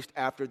priest,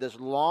 after this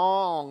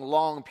long,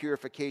 long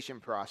purification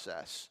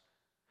process,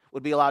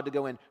 would be allowed to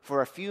go in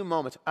for a few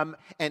moments.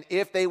 And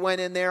if they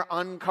went in there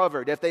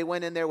uncovered, if they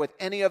went in there with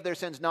any of their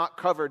sins not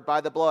covered by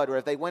the blood, or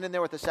if they went in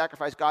there with a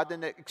sacrifice God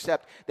didn't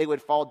accept, they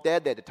would fall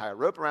dead. They had to tie a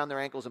rope around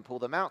their ankles and pull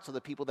them out so the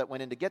people that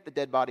went in to get the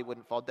dead body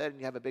wouldn't fall dead, and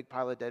you have a big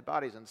pile of dead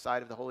bodies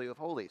inside of the Holy of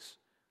Holies.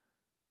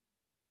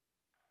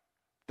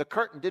 The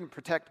curtain didn't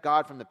protect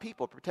God from the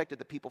people, it protected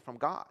the people from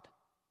God.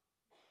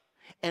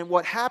 And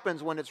what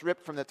happens when it's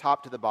ripped from the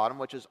top to the bottom,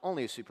 which is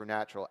only a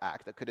supernatural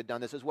act that could have done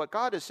this, is what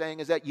God is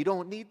saying is that you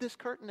don't need this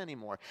curtain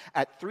anymore.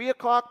 At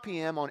 3:00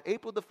 p.m. on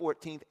April the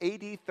 14th,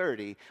 AD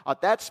 30,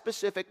 at that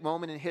specific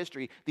moment in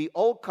history, the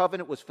old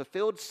covenant was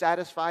fulfilled,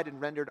 satisfied, and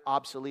rendered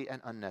obsolete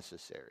and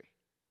unnecessary.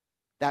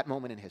 That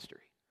moment in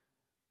history.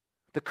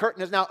 The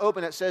curtain is now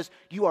open. It says,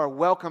 you are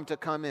welcome to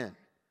come in,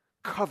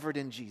 covered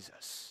in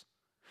Jesus.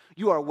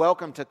 You are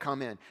welcome to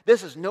come in.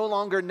 This is no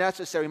longer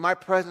necessary. My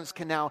presence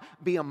can now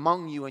be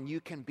among you, and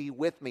you can be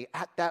with me.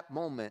 At that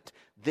moment,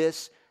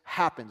 this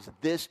happens.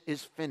 This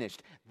is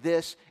finished.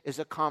 This is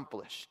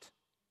accomplished.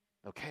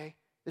 Okay?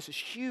 This is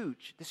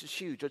huge. This is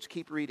huge. Let's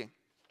keep reading.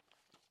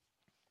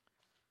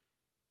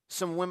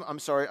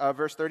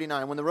 Verse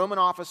 39. When the Roman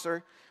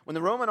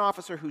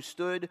officer who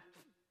stood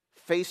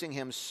facing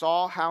him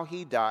saw how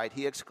he died,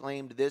 he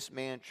exclaimed, "This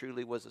man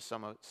truly was the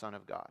Son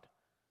of God."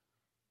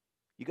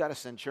 You got a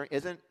centurion.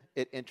 Isn't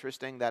it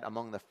interesting that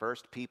among the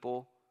first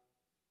people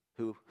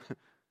who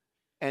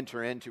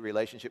enter into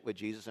relationship with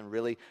Jesus, and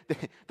really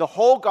the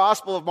whole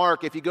Gospel of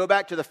Mark, if you go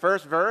back to the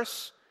first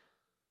verse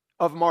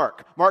of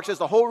Mark says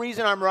the whole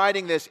reason I'm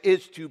writing this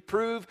is to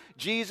prove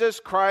Jesus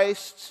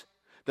Christ,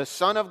 the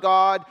Son of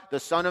God,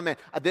 the Son of Man.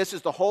 This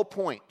is the whole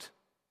point.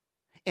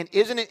 And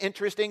isn't it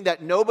interesting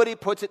that nobody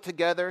puts it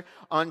together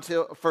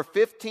for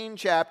 15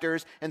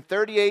 chapters and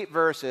 38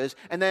 verses,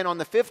 and then on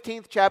the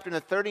 15th chapter and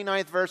the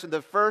 39th verse,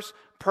 the first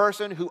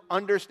person who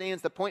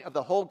understands the point of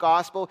the whole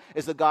gospel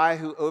is the guy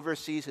who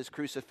oversees his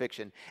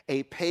crucifixion,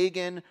 a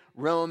pagan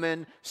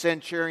Roman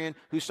centurion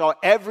who saw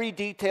every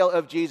detail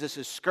of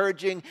Jesus'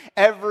 scourging,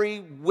 every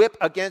whip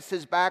against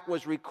his back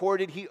was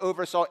recorded. He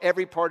oversaw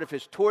every part of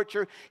his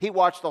torture. He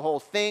watched the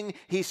whole thing.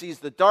 He sees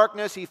the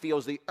darkness. He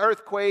feels the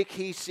earthquake.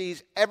 He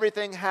sees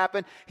everything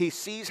happen. He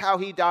sees how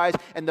he dies.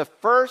 And the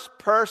first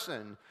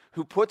person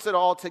who puts it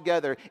all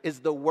together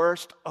is the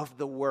worst of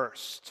the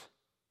worst.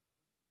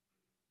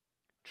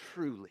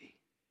 Truly,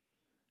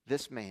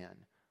 this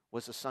man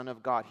was the Son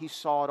of God. He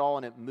saw it all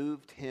and it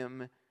moved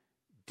him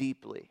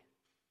deeply.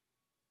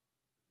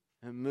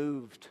 It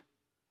moved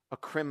a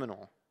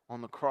criminal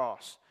on the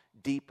cross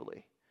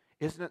deeply.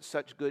 Isn't it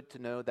such good to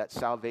know that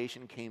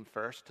salvation came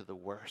first to the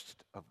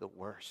worst of the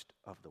worst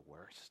of the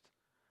worst?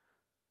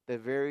 The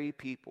very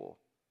people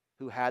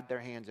who had their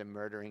hands in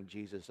murdering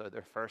Jesus are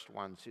the first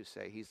ones who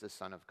say he's the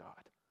Son of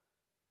God.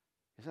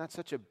 Isn't that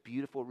such a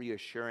beautiful,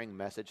 reassuring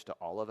message to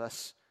all of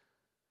us?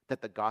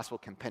 That the gospel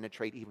can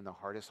penetrate even the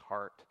hardest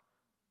heart,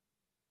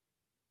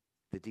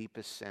 the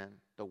deepest sin,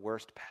 the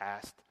worst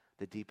past,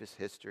 the deepest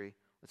history.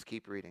 Let's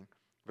keep reading.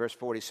 Verse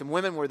 40, some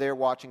women were there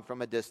watching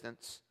from a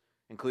distance,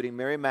 including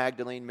Mary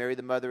Magdalene, Mary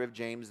the mother of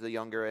James the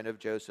younger and of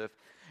Joseph,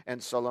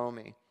 and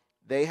Salome.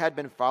 They had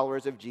been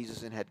followers of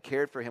Jesus and had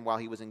cared for him while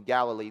he was in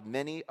Galilee.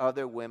 Many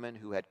other women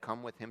who had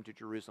come with him to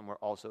Jerusalem were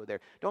also there.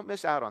 Don't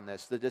miss out on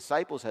this. The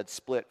disciples had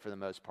split for the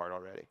most part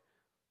already,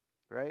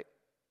 right?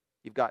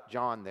 You've got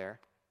John there.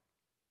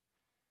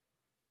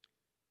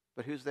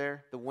 But who's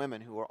there? The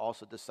women who were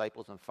also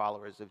disciples and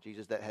followers of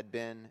Jesus that had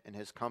been in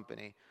his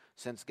company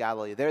since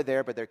Galilee. They're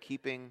there, but they're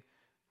keeping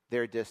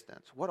their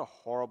distance. What a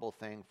horrible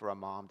thing for a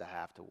mom to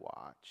have to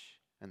watch.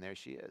 And there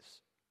she is.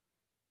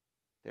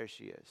 There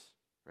she is,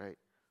 right?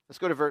 Let's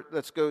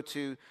go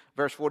to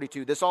verse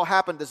 42. This all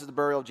happened, this is the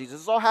burial of Jesus.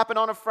 This all happened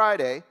on a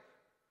Friday,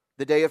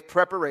 the day of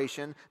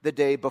preparation, the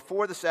day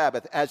before the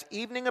Sabbath. As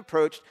evening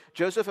approached,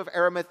 Joseph of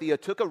Arimathea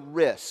took a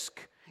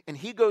risk, and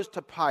he goes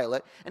to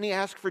Pilate, and he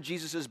asked for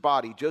Jesus'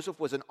 body. Joseph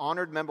was an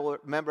honored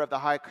member of the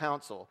High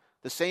Council,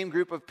 the same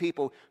group of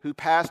people who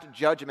passed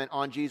judgment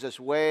on Jesus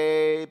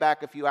way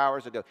back a few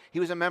hours ago. He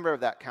was a member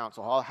of that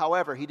council.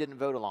 However, he didn't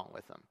vote along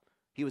with them.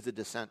 He was a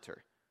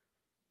dissenter.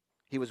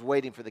 He was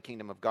waiting for the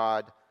kingdom of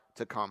God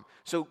to come.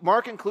 So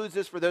Mark includes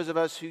this for those of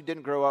us who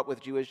didn't grow up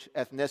with Jewish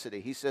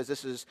ethnicity. He says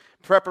this is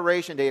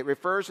preparation day. It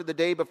refers to the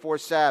day before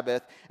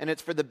Sabbath, and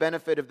it's for the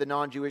benefit of the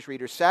non-Jewish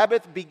reader.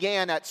 Sabbath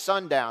began at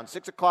sundown,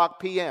 6 o'clock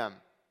p.m.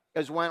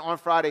 is when on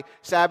Friday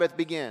Sabbath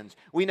begins.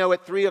 We know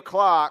at 3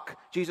 o'clock,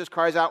 Jesus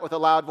cries out with a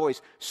loud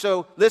voice.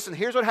 So listen,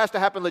 here's what has to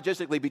happen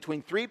logistically.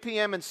 Between 3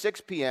 p.m. and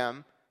 6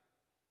 p.m.,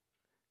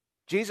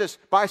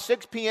 by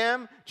 6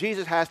 p.m.,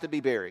 Jesus has to be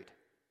buried.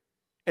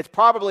 It's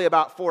probably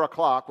about 4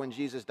 o'clock when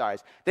Jesus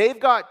dies. They've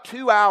got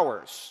 2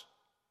 hours.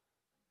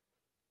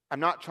 I'm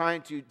not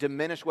trying to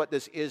diminish what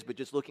this is, but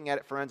just looking at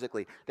it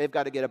forensically. They've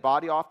got to get a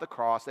body off the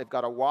cross. They've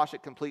got to wash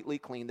it completely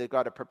clean. They've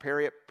got to prepare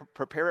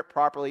it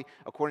properly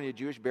according to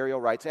Jewish burial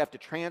rites. They have to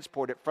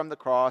transport it from the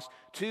cross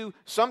to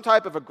some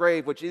type of a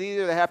grave, which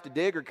either they have to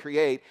dig or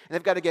create. And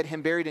they've got to get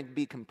him buried and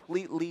be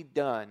completely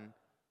done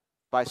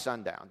by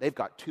sundown. They've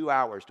got 2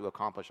 hours to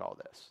accomplish all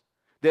this.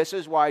 This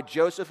is why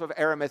Joseph of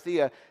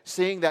Arimathea,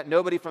 seeing that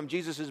nobody from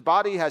Jesus'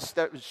 family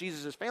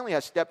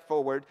has stepped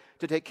forward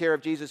to take care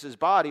of Jesus'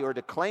 body or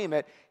to claim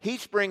it, he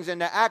springs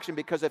into action,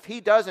 because if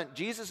he doesn't,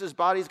 Jesus'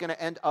 body is going to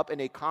end up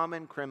in a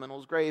common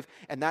criminal's grave,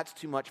 and that's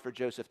too much for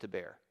Joseph to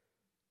bear.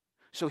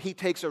 So he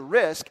takes a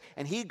risk,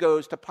 and he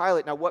goes to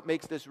Pilate. Now, what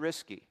makes this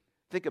risky?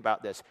 Think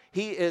about this.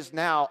 He is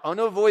now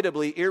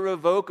unavoidably,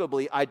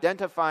 irrevocably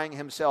identifying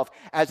himself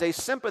as a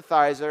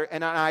sympathizer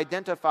and an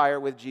identifier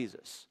with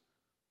Jesus.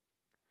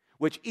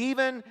 Which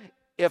even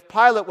if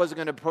Pilate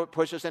wasn't going to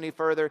push us any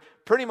further,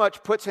 pretty much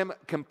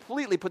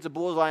completely puts a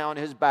bullseye on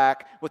his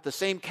back with the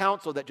same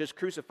council that just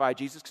crucified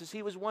Jesus, because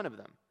he was one of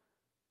them.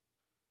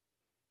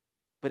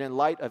 But in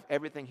light of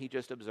everything he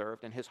just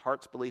observed and his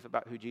heart's belief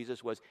about who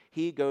Jesus was,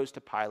 he goes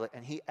to Pilate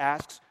and he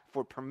asks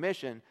for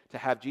permission to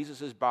have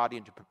Jesus' body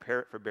and to prepare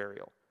it for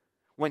burial.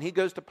 When he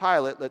goes to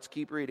Pilate, let's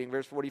keep reading,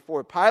 verse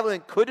 44,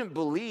 Pilate couldn't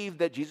believe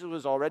that Jesus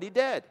was already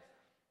dead.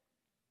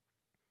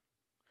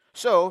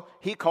 So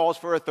he calls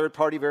for a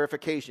third-party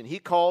verification. He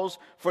calls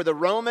for the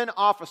Roman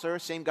officer,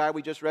 same guy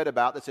we just read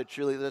about, that said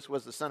truly this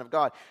was the Son of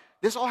God.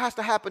 This all has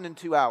to happen in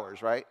 2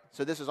 hours, right?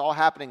 So this is all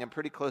happening in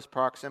pretty close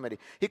proximity.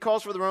 He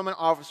calls for the Roman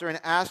officer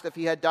and asked if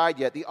he had died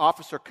yet. The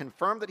officer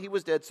confirmed that he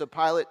was dead, so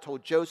Pilate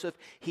told Joseph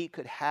he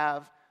could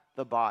have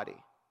the body.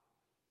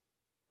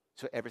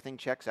 So everything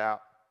checks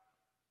out.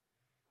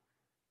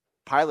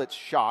 Pilate's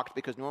shocked,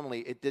 because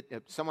normally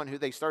someone who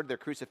they started their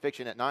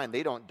crucifixion at 9,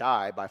 they don't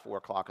die by 4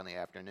 o'clock in the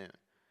afternoon.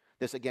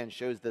 This again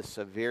shows the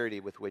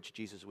severity with which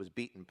Jesus was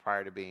beaten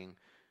prior to being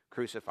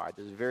crucified.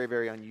 This is very,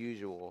 very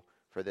unusual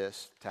for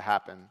this to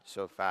happen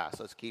so fast.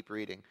 Let's keep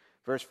reading.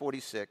 Verse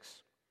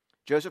 46.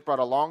 Joseph brought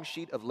a long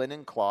sheet of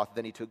linen cloth.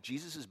 Then he took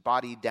Jesus'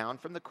 body down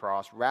from the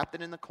cross, wrapped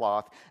it in the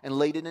cloth, and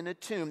laid it in a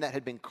tomb that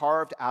had been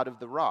carved out of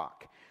the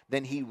rock.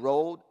 Then he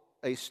rolled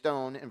a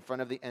stone in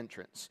front of the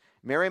entrance.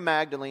 Mary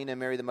Magdalene and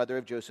Mary the mother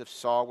of Joseph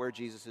saw where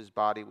Jesus'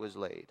 body was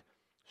laid.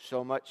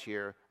 So much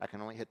here, I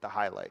can only hit the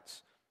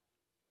highlights.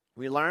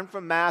 We learn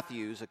from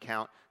Matthew's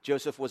account,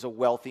 Joseph was a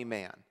wealthy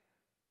man.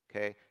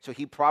 Okay, so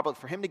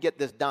for him to get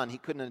this done, he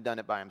couldn't have done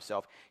it by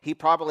himself. He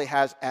probably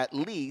has at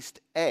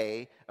least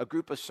a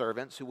group of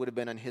servants who would have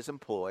been in his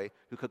employ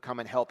who could come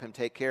and help him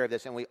take care of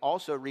this. And we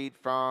also read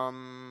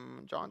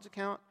from John's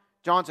account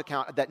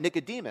that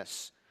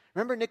Nicodemus,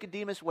 remember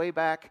Nicodemus way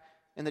back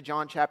in the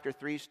John chapter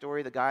 3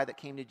 story, the guy that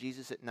came to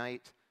Jesus at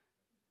night?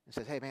 and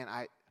says, hey, man,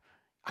 I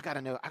got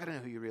to know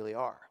who you really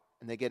are.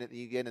 And you get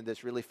into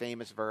this really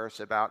famous verse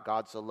about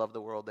God so loved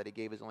the world that he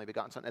gave his only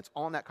begotten son. It's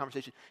all in that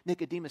conversation.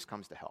 Nicodemus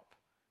comes to help.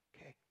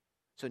 Okay,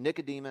 so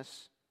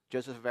Nicodemus,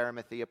 Joseph of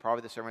Arimathea,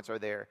 probably the servants are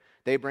there.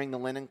 They bring the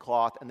linen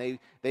cloth, and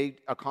they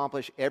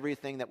accomplish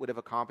everything that would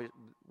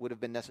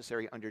have been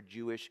necessary under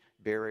Jewish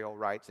burial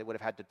rites. They would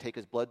have had to take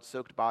his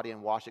blood-soaked body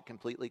and wash it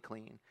completely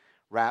clean,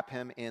 wrap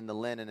him in the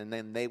linen, and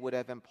then they would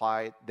have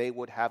applied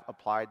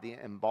the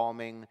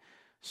embalming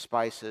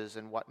spices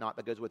and whatnot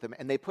that goes with him.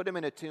 And they put him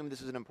in a tomb.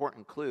 This is an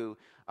important clue,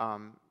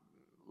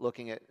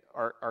 looking at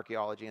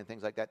archaeology and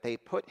things like that. They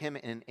put him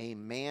in a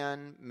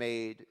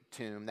man-made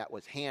tomb that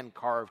was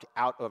hand-carved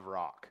out of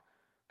rock.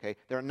 Okay,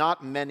 there are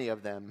not many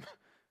of them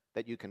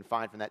that you can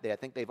find from that day. I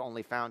think they've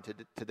only found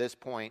to this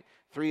point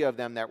 3 of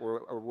them that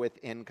were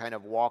within kind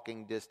of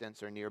walking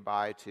distance or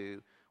nearby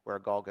to where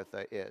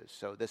Golgotha is.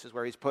 So this is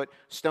where he's put.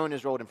 Stone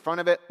is rolled in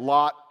front of it.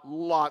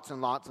 Lots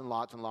and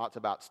lots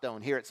about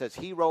stone. Here it says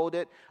he rolled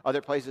it.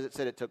 Other places it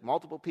said it took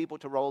multiple people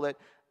to roll it.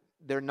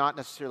 They're not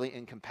necessarily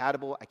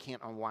incompatible. I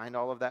can't unwind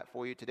all of that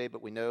for you today,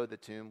 but we know the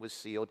tomb was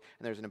sealed.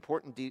 And there's an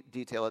important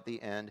detail at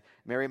the end.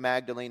 Mary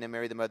Magdalene and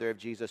Mary, the mother of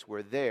Jesus,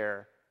 were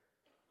there.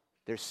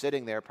 They're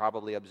sitting there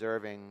probably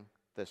observing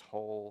this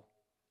whole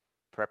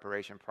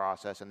preparation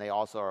process, and they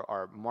also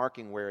are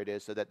marking where it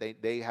is so that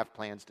they have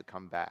plans to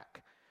come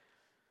back.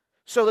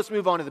 So let's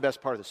move on to the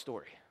best part of the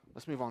story.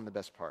 Let's move on to the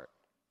best part.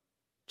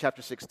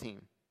 Chapter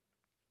 16.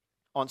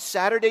 On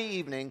Saturday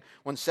evening,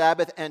 when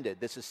Sabbath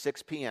ended, this is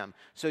 6 p.m.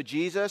 So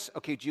Jesus,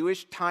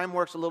 Jewish time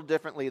works a little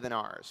differently than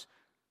ours.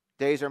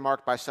 Days are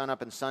marked by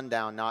sunup and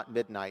sundown, not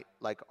midnight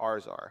like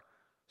ours are.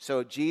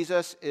 So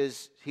Jesus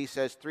he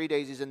says 3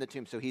 days he's in the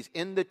tomb. So he's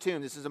in the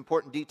tomb, this is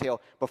important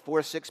detail,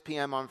 before 6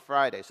 p.m. on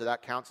Friday. So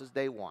that counts as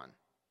day 1.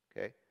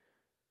 Okay?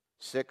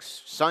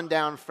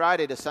 Sundown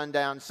Friday to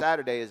sundown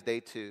Saturday is day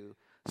 2.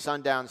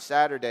 Sundown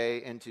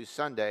Saturday into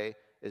Sunday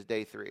is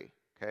day 3.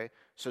 Okay?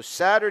 So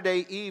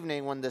Saturday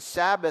evening, when the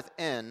Sabbath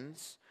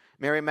ends,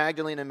 Mary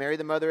Magdalene and Mary,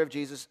 the mother of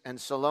Jesus, and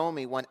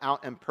Salome went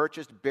out and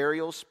purchased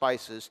burial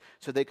spices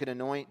so they could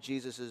anoint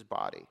Jesus'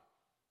 body.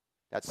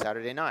 That's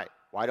Saturday night.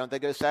 Why don't they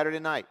go Saturday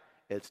night?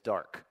 It's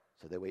dark,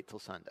 so they wait till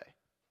Sunday.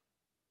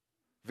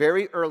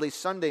 Very early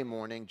Sunday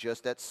morning,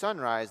 just at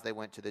sunrise, they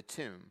went to the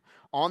tomb.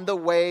 On the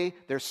way,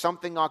 there's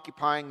something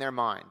occupying their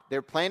mind.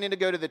 They're planning to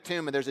go to the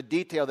tomb, and there's a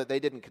detail that they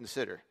didn't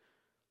consider.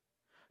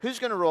 Who's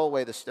going to roll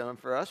away the stone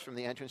for us from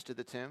the entrance to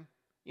the tomb?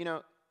 You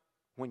know,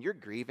 when you're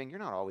grieving, you're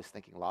not always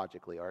thinking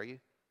logically, are you?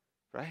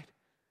 Right?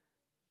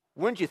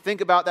 Wouldn't you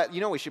think about that?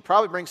 You know, we should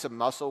probably bring some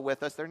muscle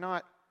with us. They're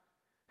not.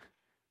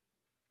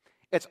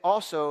 It's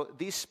also,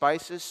 these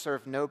spices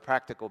serve no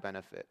practical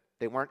benefit.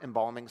 They weren't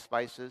embalming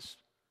spices.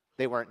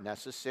 They weren't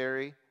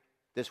necessary.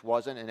 This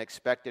wasn't an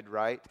expected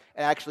rite.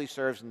 It actually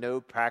serves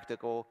no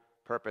practical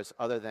purpose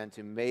other than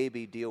to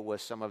maybe deal with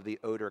some of the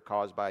odor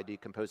caused by a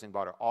decomposing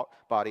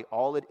body.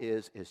 All it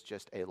is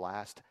just a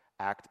last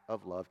act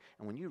of love.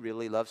 And when you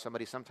really love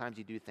somebody, sometimes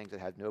you do things that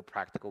have no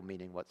practical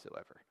meaning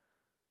whatsoever.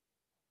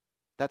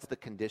 That's the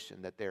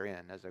condition that they're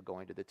in as they're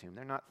going to the tomb.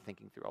 They're not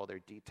thinking through all their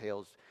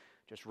details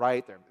just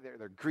right.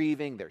 They're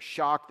grieving, they're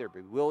shocked, they're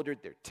bewildered,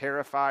 they're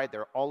terrified.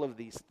 They're all of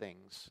these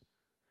things.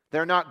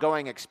 They're not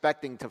going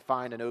expecting to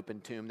find an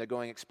open tomb. They're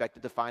going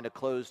expected to find a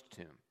closed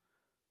tomb.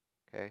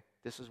 Okay?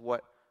 This is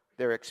what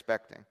they're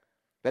expecting.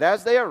 But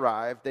as they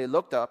arrived, they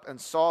looked up and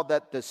saw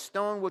that the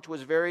stone, which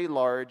was very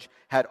large,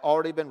 had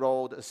already been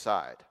rolled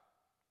aside.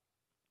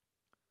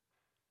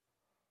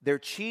 Their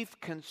chief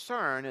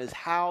concern is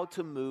how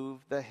to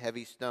move the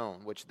heavy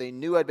stone, which they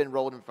knew had been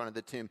rolled in front of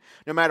the tomb.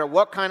 No matter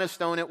what kind of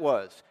stone it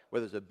was,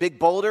 whether it was a big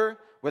boulder,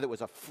 whether it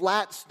was a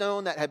flat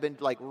stone that had been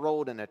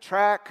rolled in a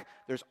track,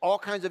 there's all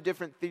kinds of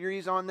different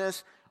theories on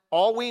this.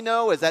 All we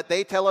know is that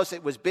they tell us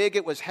it was big,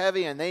 it was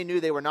heavy, and they knew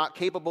they were not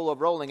capable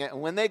of rolling it.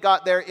 And when they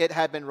got there, it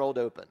had been rolled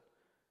open.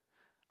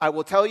 I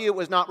will tell you, it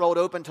was not rolled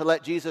open to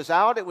let Jesus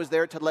out. It was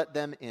there to let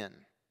them in.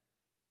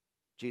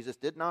 Jesus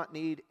did not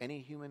need any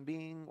human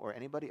being or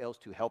anybody else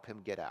to help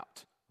him get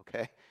out,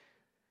 okay?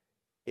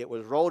 It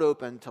was rolled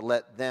open to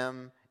let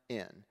them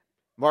in.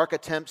 Mark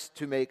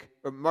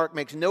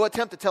makes no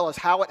attempt to tell us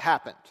how it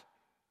happened.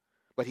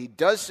 But he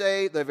does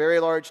say the very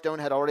large stone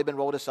had already been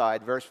rolled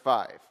aside. Verse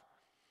 5.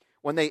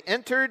 When they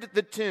entered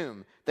the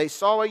tomb, they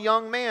saw a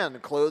young man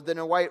clothed in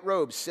a white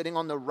robe sitting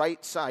on the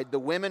right side. The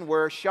women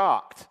were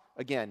shocked.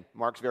 Again,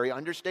 Mark's very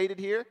understated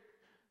here.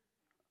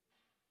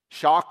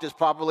 Shocked is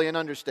probably an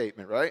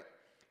understatement, right?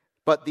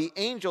 But the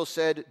angel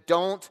said,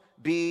 "Don't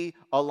be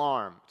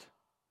alarmed."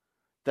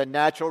 The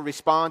natural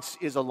response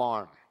is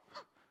alarm.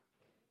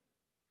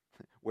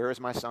 Where is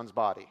my son's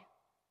body?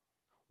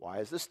 Why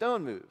is the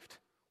stone moved?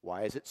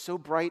 Why is it so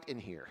bright in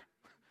here?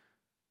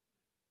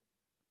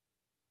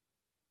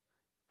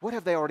 What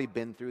have they already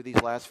been through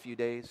these last few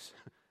days?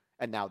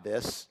 And now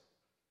this.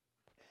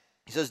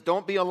 He says,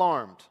 "Don't be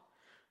alarmed.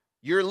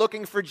 You're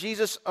looking for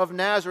Jesus of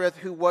Nazareth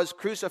who was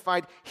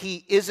crucified.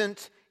 He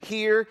isn't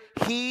here.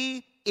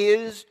 He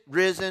is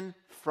risen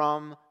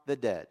from the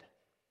dead.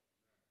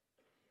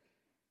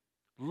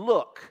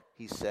 Look,"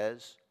 he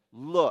says,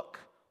 look,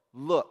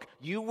 look.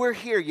 You were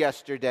here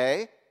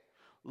yesterday.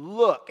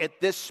 Look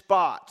at this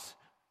spot.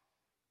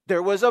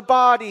 There was a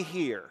body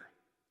here.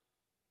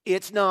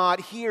 It's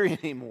not here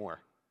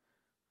anymore.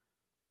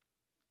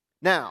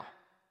 Now,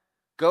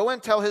 go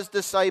and tell his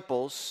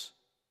disciples,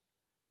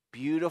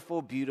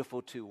 beautiful,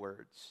 beautiful 2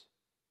 words,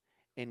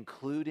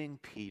 including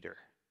Peter.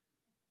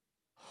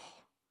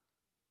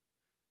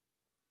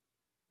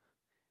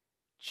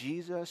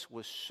 Jesus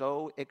was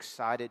so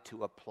excited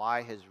to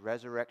apply his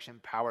resurrection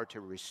power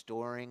to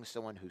restoring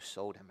someone who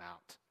sold him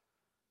out.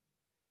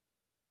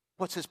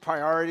 What's his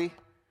priority?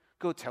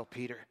 Go tell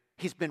Peter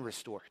he's been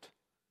restored.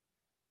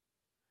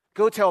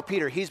 Go tell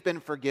Peter he's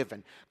been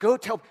forgiven. Go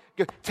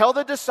tell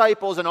the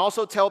disciples and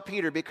also tell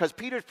Peter, because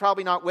Peter's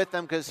probably not with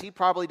them because he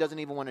probably doesn't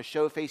even want to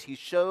show face. He's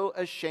so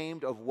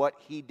ashamed of what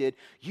he did.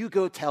 You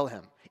go tell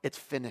him it's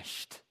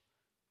finished.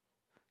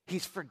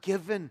 He's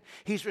forgiven.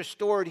 He's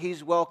restored.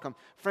 He's welcome.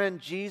 Friend,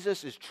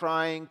 Jesus is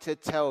trying to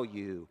tell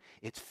you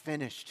it's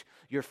finished.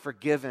 You're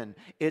forgiven.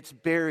 It's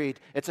buried.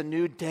 It's a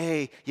new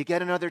day. You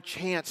get another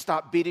chance.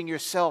 Stop beating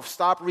yourself.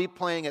 Stop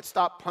replaying it.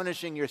 Stop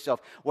punishing yourself.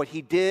 What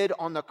he did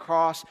on the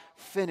cross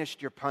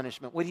finished your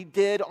punishment. What he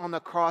did on the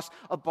cross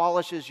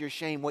abolishes your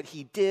shame. What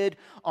he did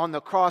on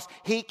the cross,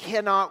 he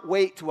cannot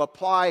wait to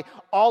apply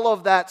all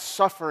of that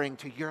suffering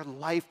to your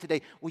life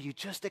today. Will you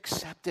just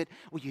accept it?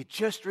 Will you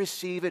just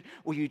receive it?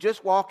 Will you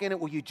just walk in it?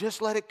 Will you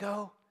just let it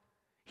go?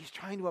 He's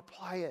trying to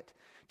apply it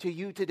to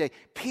you today.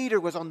 Peter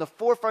was on the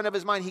forefront of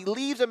his mind. He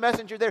leaves a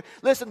messenger there.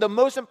 Listen, the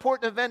most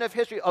important event of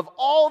history, of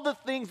all the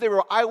things there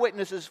were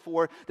eyewitnesses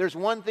for, there's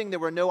one thing there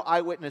were no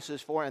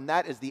eyewitnesses for, and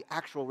that is the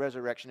actual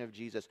resurrection of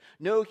Jesus.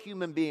 No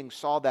human being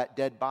saw that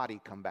dead body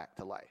come back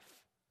to life.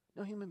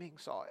 No human being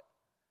saw it.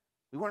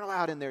 We weren't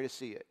allowed in there to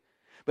see it.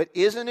 But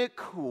isn't it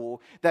cool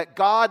that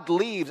God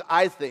leaves,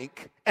 I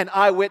think, an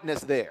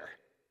eyewitness there?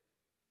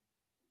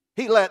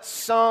 He lets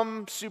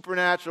some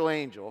supernatural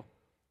angel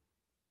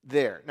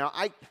there. Now,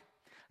 I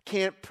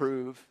can't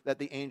prove that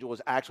the angel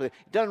was actually,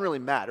 it doesn't really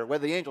matter.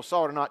 Whether the angel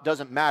saw it or not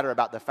doesn't matter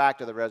about the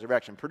fact of the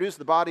resurrection. Produce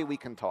the body, we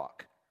can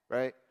talk,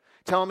 right?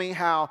 Tell me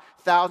how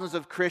thousands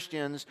of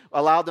Christians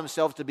allowed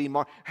themselves to be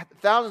martyred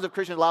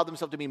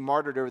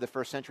over the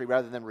first century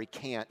rather than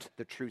recant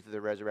the truth of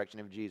the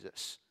resurrection of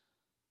Jesus.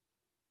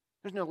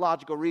 There's no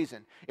logical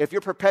reason. If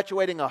you're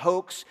perpetuating a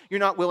hoax, you're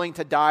not willing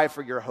to die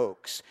for your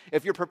hoax.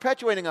 If you're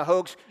perpetuating a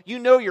hoax, you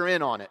know you're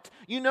in on it.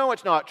 You know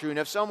it's not true. And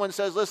if someone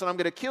says, listen, I'm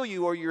going to kill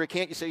you, or you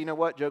recant, you say, you know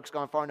what, joke's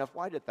gone far enough.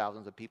 Why did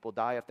thousands of people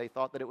die if they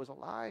thought that it was a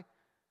lie?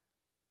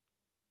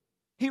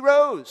 He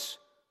rose.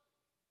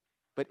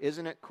 But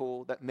isn't it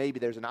cool that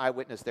maybe there's an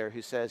eyewitness there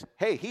who says,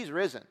 hey, he's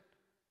risen.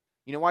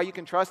 You know why you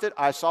can trust it?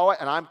 I saw it,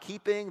 and I'm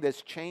keeping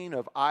this chain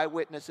of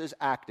eyewitnesses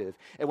active.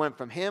 It went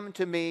from him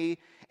to me,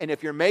 and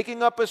if you're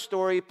making up a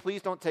story,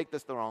 please don't take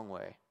this the wrong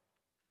way.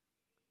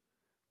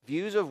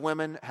 Views of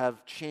women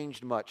have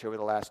changed much over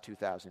the last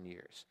 2,000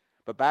 years.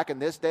 But back in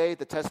this day,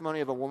 the testimony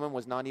of a woman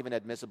was not even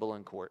admissible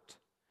in court.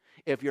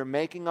 If you're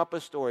making up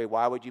a story,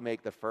 why would you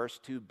make the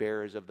first 2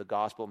 bearers of the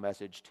gospel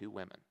message 2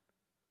 women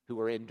who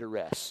were in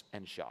duress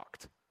and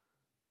shocked?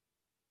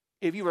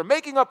 If you were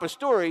making up a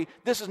story,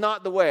 this is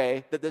not the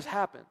way that this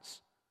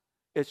happens.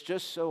 It's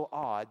just so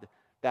odd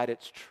that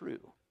it's true.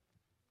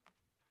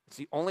 It's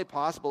the only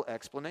possible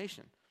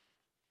explanation.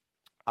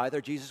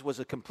 Either Jesus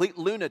was a complete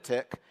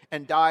lunatic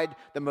and died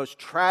the most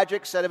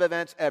tragic set of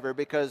events ever,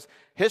 because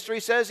history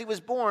says he was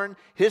born,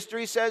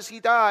 history says he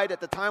died.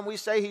 At the time we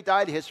say he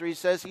died, history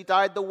says he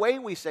died the way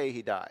we say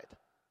he died.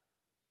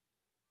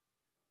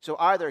 So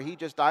either he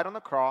just died on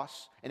the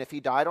cross, and if he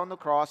died on the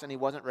cross and he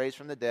wasn't raised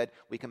from the dead,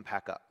 we can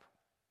pack up.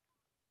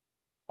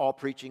 All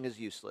preaching is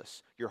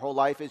useless. Your whole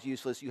life is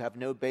useless. You have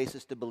no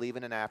basis to believe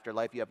in an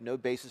afterlife. You have no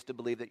basis to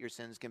believe that your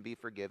sins can be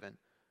forgiven.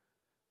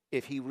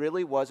 If he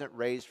really wasn't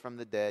raised from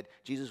the dead,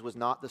 Jesus was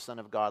not the Son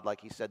of God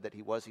like he said that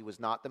he was. He was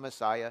not the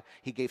Messiah.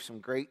 He gave some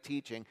great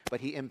teaching,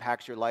 but he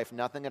impacts your life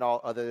nothing at all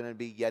other than to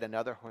be yet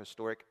another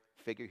historic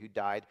figure who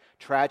died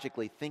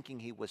tragically thinking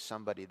he was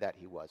somebody that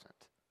he wasn't.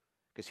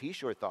 Because he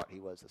sure thought he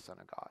was the Son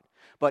of God.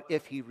 But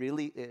if he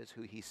really is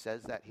who he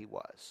says that he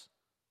was,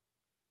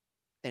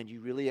 and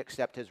you really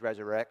accept his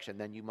resurrection,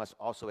 then you must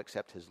also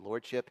accept his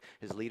lordship,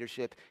 his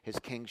leadership, his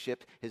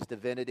kingship, his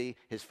divinity,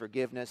 his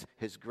forgiveness,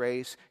 his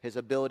grace, his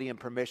ability and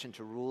permission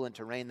to rule and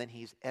to reign. Then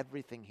he's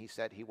everything he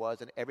said he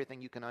was and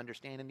everything you can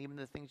understand and even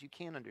the things you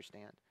can't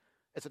understand.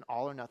 It's an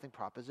all or nothing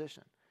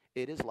proposition.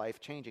 It is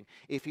life-changing.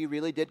 If he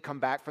really did come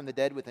back from the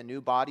dead with a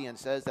new body and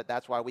says that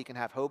that's why we can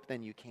have hope,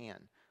 then you can.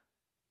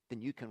 Then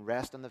you can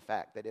rest on the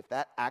fact that if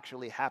that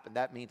actually happened,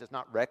 that means it's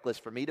not reckless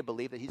for me to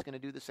believe that he's going to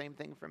do the same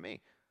thing for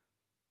me.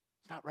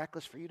 It's not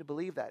reckless for you to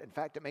believe that. In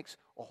fact, it makes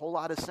a whole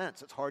lot of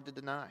sense. It's hard to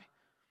deny.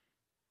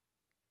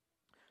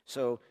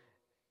 So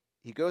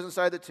he goes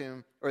inside the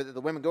tomb, or the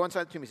women go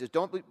inside the tomb. He says,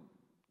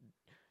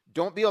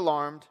 don't be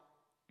alarmed.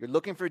 You're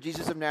looking for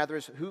Jesus of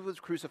Nazareth who was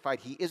crucified.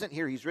 He isn't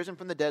here. He's risen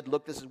from the dead.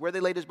 Look, this is where they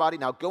laid his body.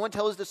 Now go and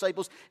tell his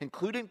disciples,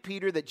 including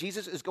Peter, that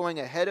Jesus is going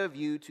ahead of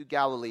you to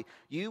Galilee.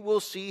 You will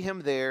see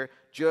him there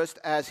just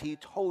as he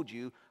told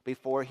you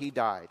before he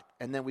died.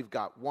 And then we've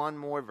got one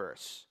more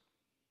verse.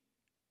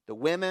 The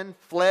women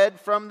fled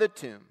from the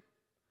tomb,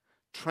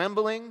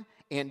 trembling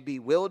and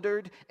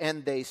bewildered,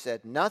 and they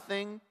said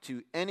nothing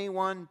to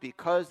anyone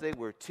because they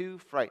were too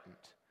frightened.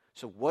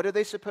 So what are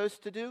they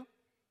supposed to do?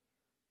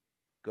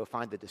 Go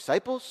find the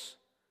disciples,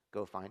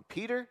 go find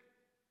Peter,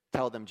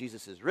 tell them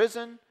Jesus is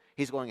risen,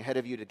 he's going ahead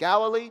of you to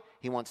Galilee,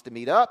 he wants to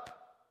meet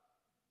up.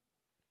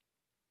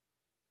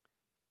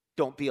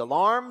 Don't be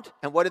alarmed.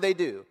 And what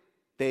do?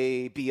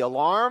 They be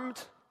alarmed.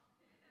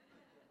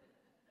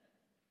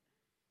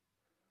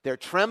 They're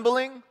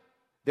trembling,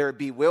 they're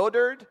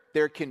bewildered,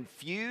 they're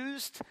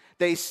confused.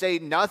 They say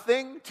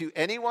nothing to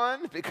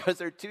anyone because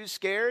they're too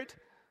scared.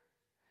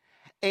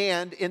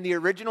 And in the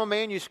original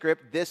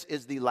manuscript, this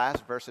is the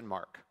last verse in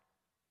Mark.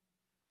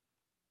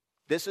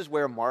 This is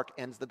where Mark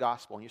ends the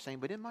gospel. And you're saying,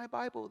 but in my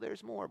Bible,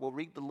 there's more. We'll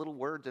read the little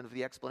words and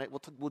the explanation.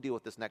 We'll deal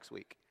with this next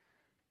week.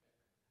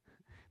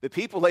 The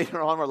people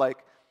later on were like,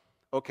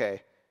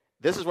 okay,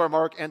 this is where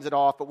Mark ends it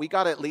off, but we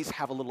got to at least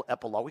have a little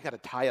epilogue. We got to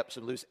tie up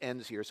some loose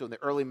ends here. So in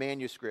the early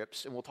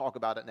manuscripts, and we'll talk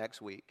about it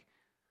next week,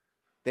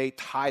 they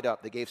tied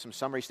up. They gave some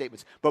summary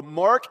statements. But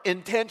Mark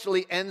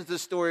intentionally ends the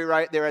story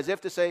right there as if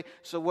to say,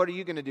 so what are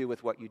you going to do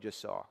with what you just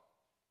saw?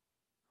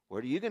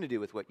 What are you going to do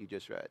with what you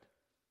just read?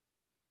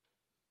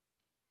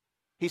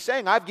 He's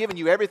saying, I've given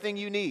you everything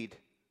you need.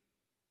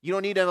 You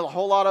don't need a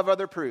whole lot of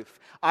other proof.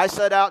 I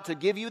set out to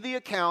give you the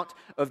account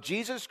of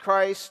Jesus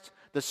Christ,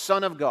 the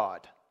Son of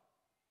God.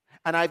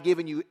 And I've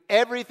given you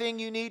everything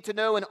you need to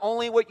know and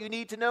only what you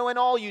need to know and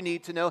all you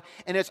need to know.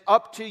 And it's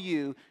up to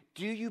you.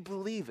 Do you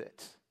believe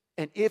it?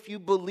 And if you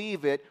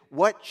believe it,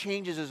 what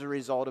changes as a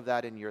result of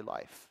that in your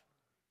life?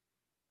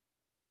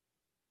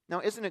 Now,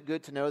 isn't it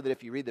good to know that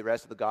if you read the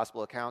rest of the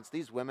gospel accounts,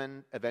 these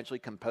women eventually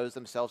composed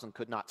themselves and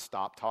could not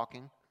stop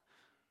talking?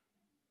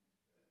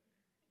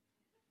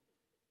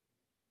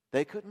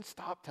 They couldn't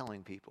stop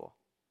telling people.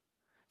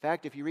 In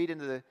fact, if you read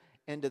into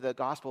the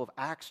Gospel of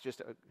Acts,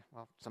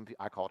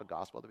 I call it a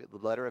gospel, the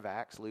letter of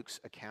Acts, Luke's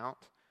account,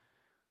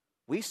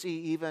 we see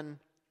even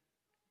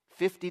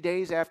 50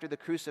 days after the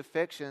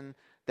crucifixion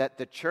that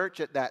the church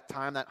at that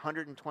time, that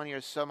 120 or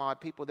some odd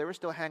people, they were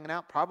still hanging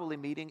out, probably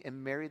meeting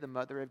in Mary, the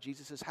mother of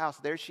Jesus' house.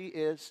 There she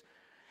is,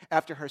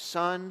 after her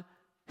son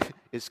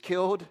is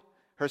killed,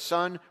 her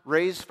son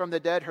raised from the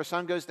dead, her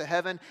son goes to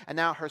heaven, and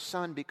now her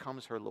son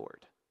becomes her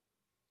Lord.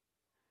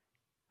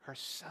 Her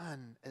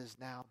son is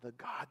now the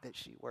God that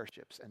she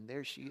worships, and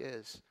there she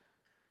is.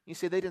 You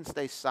see, they didn't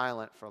stay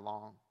silent for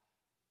long.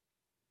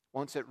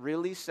 Once it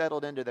really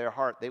settled into their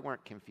heart, they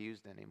weren't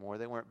confused anymore.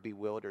 They weren't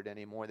bewildered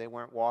anymore. They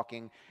weren't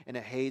walking in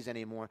a haze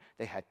anymore.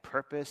 They had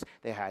purpose.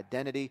 They had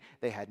identity.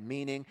 They had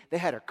meaning. They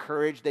had a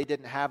courage they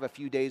didn't have a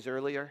few days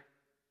earlier.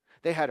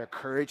 They had a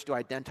courage to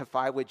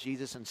identify with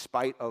Jesus in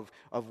spite of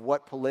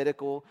what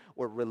political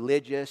or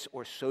religious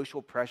or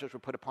social pressures were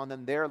put upon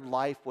them. Their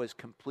life was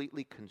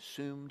completely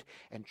consumed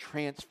and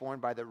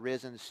transformed by the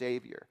risen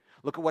Savior.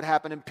 Look at what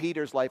happened in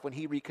Peter's life when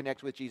he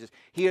reconnects with Jesus.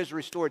 He is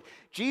restored.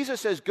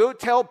 Jesus says, go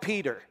tell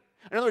Peter.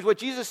 In other words, what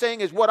Jesus is saying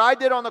is, what I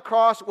did on the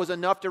cross was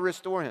enough to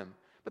restore him.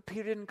 But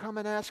Peter didn't come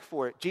and ask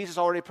for it. Jesus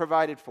already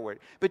provided for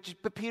it.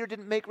 But Peter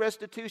didn't make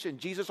restitution.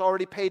 Jesus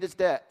already paid his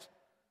debt.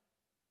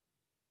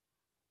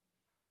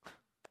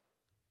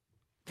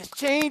 This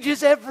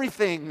changes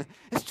everything.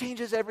 This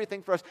changes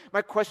everything for us.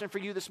 My question for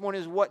you this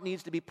morning is, what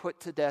needs to be put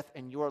to death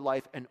in your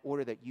life in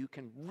order that you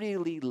can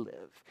really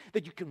live,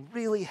 that you can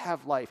really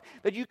have life,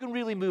 that you can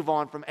really move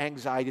on from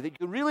anxiety, that you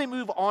can really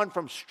move on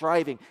from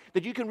striving,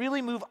 that you can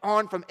really move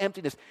on from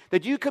emptiness,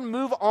 that you can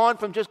move on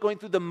from just going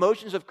through the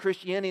motions of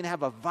Christianity and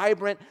have a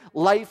vibrant,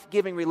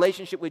 life-giving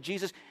relationship with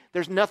Jesus?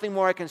 There's nothing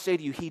more I can say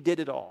to you. He did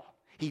it all.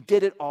 He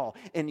did it all.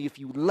 And if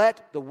you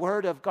let the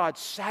Word of God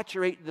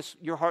saturate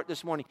your heart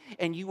this morning,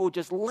 and you'll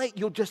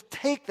just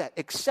take that,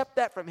 accept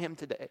that from Him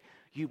today,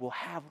 you will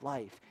have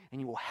life, and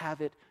you will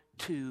have it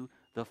to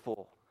the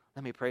full.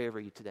 Let me pray over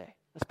you today.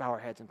 Let's bow our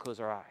heads and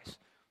close our eyes.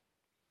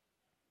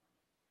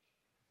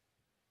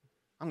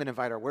 I'm going to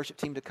invite our worship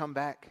team to come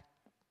back.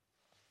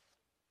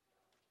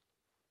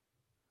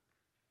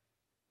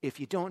 If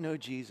you don't know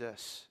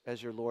Jesus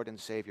as your Lord and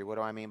Savior, what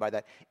do I mean by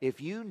that? If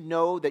you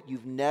know that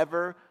you've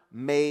never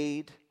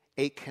made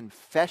a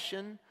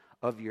confession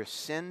of your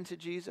sin to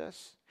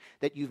Jesus,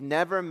 that you've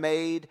never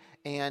made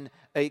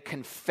a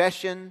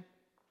confession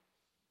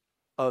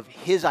of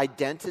His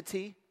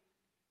identity,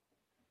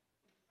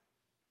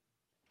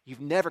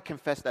 you've never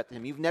confessed that to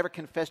Him. You've never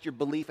confessed your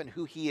belief in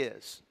who He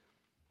is.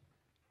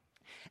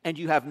 And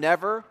you have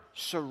never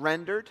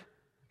surrendered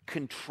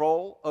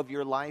control of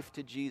your life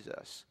to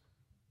Jesus.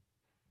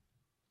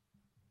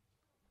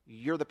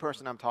 You're the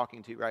person I'm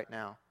talking to right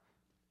now.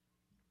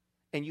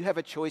 And you have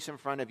a choice in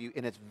front of you,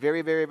 and it's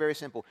very, very, very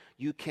simple.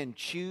 You can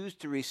choose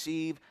to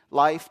receive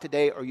life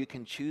today, or you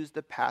can choose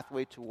the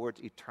pathway towards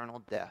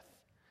eternal death.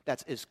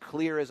 That's as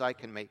clear as I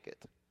can make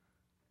it.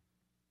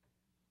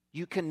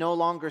 You can no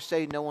longer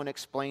say, no one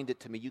explained it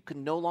to me. You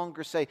can no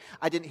longer say,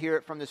 I didn't hear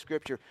it from the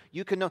Scripture.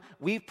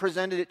 We've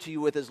presented it to you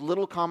with as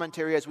little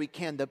commentary as we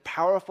can, the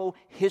powerful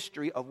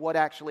history of what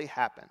actually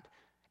happened.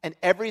 And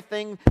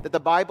everything that the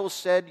Bible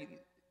said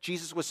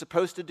Jesus was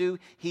supposed to do,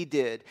 he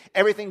did.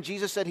 Everything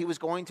Jesus said he was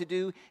going to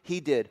do, he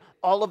did.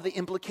 All of the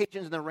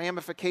implications and the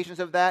ramifications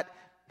of that,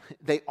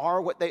 they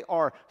are what they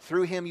are.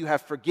 Through him you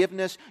have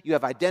forgiveness, you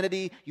have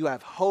identity, you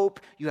have hope,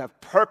 you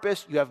have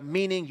purpose, you have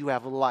meaning, you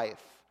have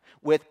life.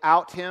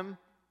 Without him,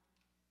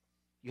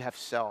 you have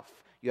self,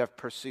 you have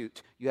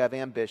pursuit, you have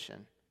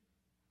ambition,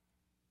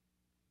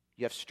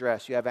 you have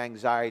stress, you have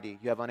anxiety,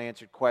 you have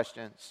unanswered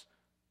questions.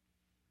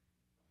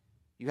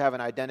 You have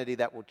an identity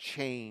that will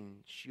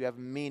change. You have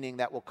meaning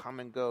that will come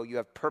and go. You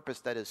have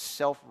purpose that is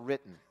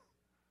self-written.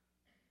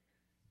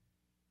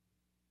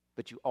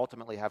 But you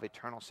ultimately have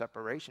eternal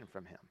separation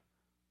from him.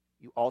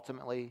 You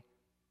ultimately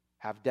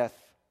have death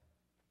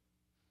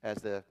as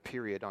the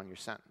period on your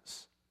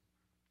sentence.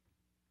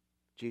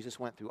 Jesus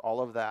went through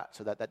all of that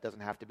so that that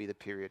doesn't have to be the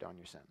period on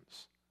your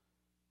sentence.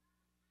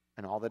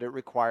 And all that it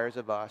requires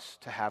of us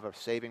to have a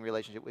saving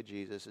relationship with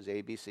Jesus is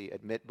ABC,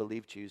 admit,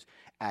 believe, choose.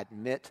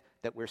 Admit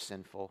that we're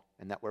sinful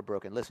and that we're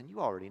broken. Listen, you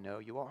already know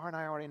you are, and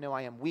I already know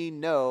I am. We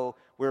know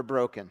we're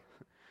broken.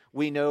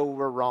 We know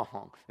we're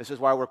wrong. This is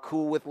why we're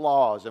cool with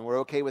laws and we're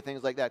okay with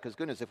things like that. Because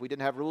goodness, if we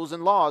didn't have rules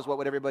and laws, what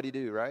would everybody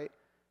do, right?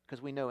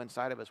 Because we know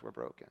inside of us we're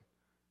broken.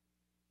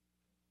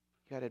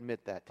 You got to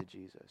admit that to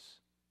Jesus.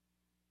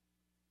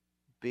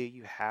 B,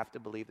 you have to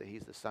believe that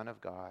he's the Son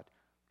of God.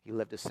 He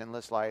lived a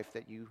sinless life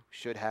that you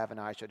should have and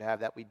I should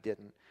have that we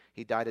didn't.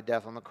 He died a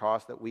death on the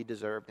cross that we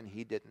deserved and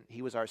he didn't.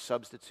 He was our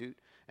substitute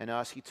and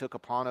us. He took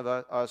upon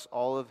himself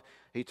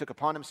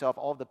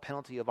all of the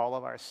penalty of all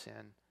of our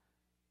sin.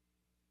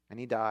 And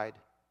he died.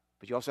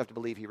 But you also have to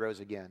believe he rose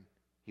again.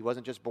 He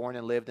wasn't just born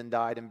and lived and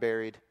died and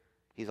buried.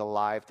 He's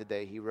alive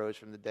today. He rose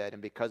from the dead.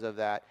 And because of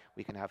that,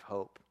 we can have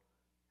hope.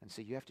 And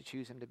so you have to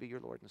choose him to be your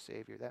Lord and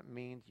Savior. That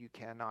means you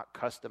cannot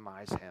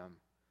customize him.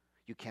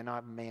 You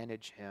cannot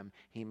manage him.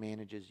 He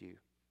manages you.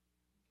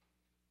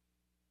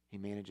 He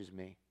manages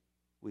me.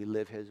 We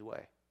live his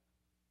way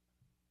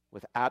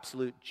with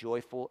absolute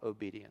joyful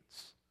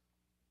obedience.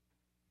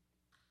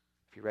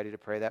 If you're ready to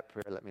pray that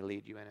prayer, let me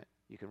lead you in it.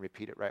 You can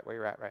repeat it right where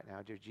you're at right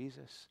now. Dear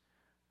Jesus,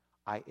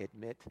 I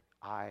admit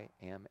I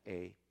am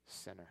a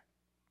sinner.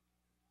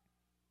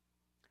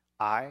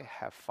 I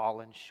have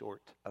fallen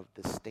short of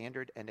the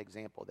standard and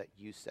example that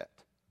you set.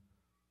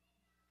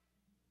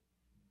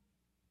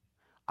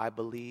 I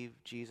believe,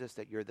 Jesus,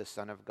 that you're the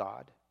Son of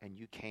God and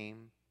you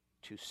came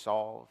to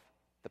solve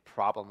the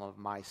problem of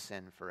my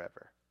sin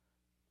forever.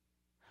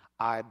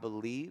 I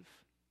believe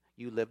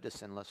you lived a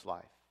sinless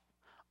life.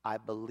 I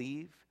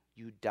believe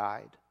you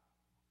died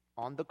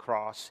on the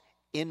cross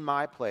in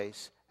my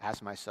place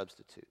as my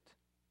substitute.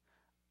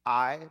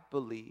 I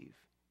believe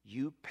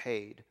you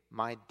paid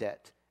my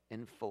debt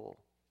in full.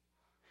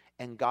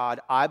 And God,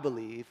 I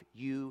believe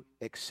you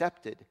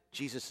accepted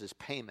Jesus'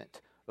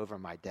 payment over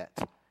my debt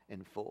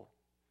in full.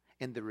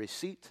 And the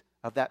receipt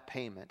of that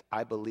payment,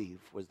 I believe,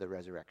 was the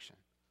resurrection.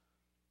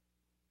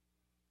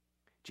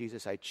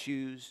 Jesus, I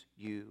choose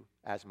you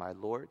as my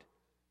Lord,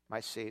 my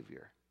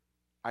Savior.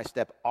 I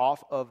step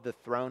off of the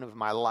throne of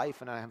my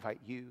life and I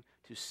invite you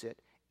to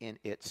sit in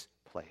its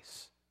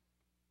place.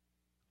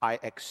 I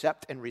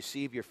accept and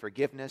receive your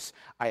forgiveness.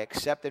 I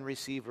accept and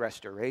receive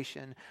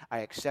restoration. I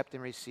accept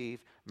and receive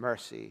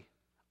mercy.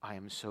 I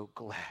am so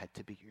glad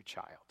to be your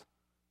child.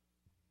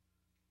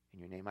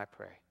 In your name I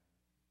pray.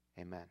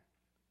 Amen.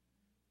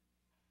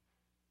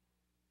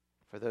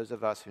 For those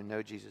of us who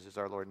know Jesus as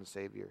our Lord and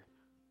Savior,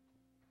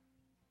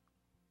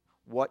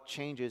 what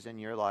changes in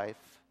your life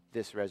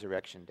this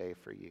resurrection day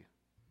for you?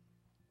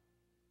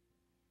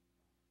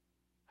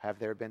 Have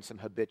there been some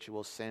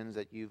habitual sins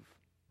that you've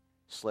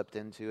slipped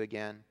into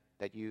again,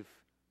 that you've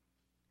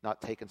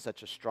not taken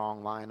such a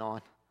strong line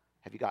on?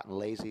 Have you gotten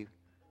lazy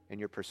in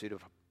your pursuit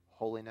of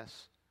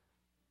holiness?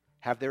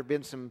 Have there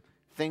been some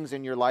things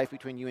in your life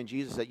between you and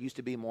Jesus that used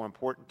to be more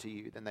important to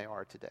you than they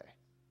are today?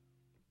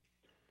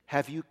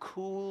 Have you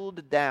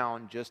cooled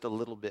down just a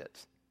little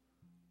bit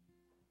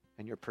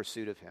in your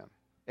pursuit of him?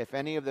 If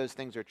any of those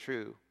things are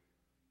true,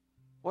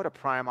 what a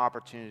prime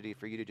opportunity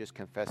for you to just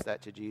confess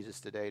that to Jesus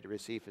today, to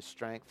receive his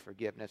strength,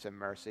 forgiveness, and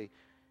mercy,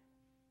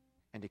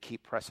 and to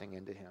keep pressing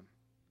into him.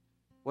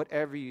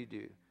 Whatever you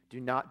do, do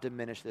not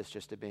diminish this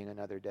just to being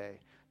another day.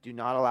 Do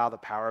not allow the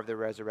power of the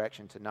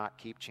resurrection to not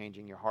keep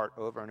changing your heart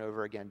over and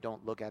over again.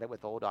 Don't look at it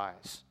with old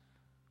eyes.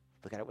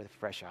 Look at it with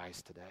fresh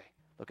eyes today.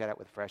 Look at it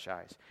with fresh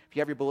eyes. If you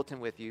have your bulletin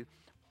with you,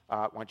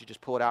 why don't you just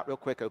pull it out real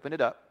quick, open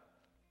it up.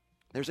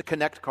 There's a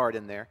connect card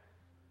in there.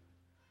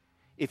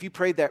 If you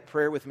prayed that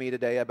prayer with me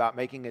today about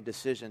making a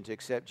decision to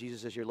accept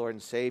Jesus as your Lord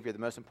and Savior, the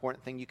most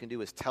important thing you can do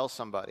is tell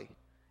somebody.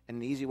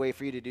 And the easy way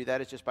for you to do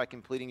that is just by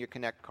completing your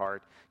connect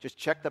card. Just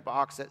check the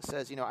box that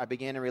says, I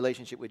began a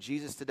relationship with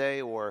Jesus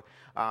today, or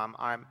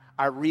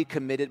I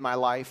recommitted my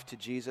life to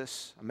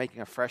Jesus. I'm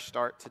making a fresh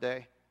start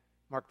today.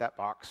 Mark that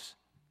box.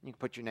 You can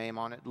put your name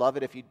on it. Love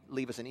it if you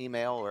leave us an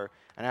email or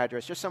an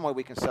address, just some way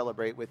we can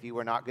celebrate with you.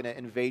 We're not going to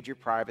invade your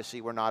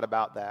privacy. We're not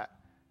about that.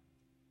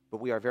 But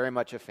we are very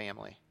much a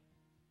family,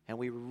 and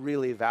we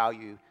really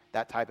value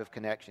that type of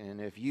connection.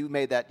 And if you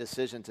made that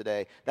decision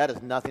today, that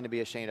is nothing to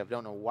be ashamed of.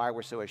 Don't know why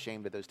we're so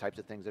ashamed of those types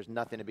of things. There's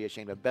nothing to be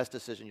ashamed of. Best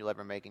decision you'll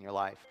ever make in your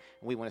life.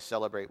 And we want to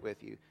celebrate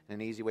with you.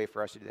 And an easy way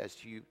for us to do that is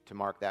to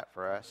mark that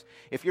for us.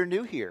 If you're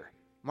new here,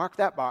 mark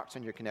that box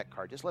on your Connect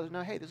card. Just let us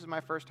know, hey, this is my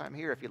first time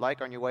here. If you'd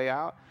like, on your way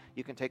out,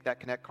 you can take that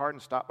Connect card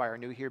and stop by our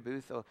New Here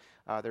booth.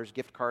 There's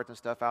gift cards and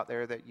stuff out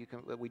there that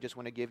we just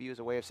want to give you as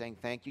a way of saying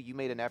thank you. You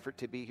made an effort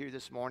to be here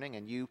this morning,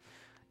 and you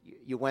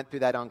went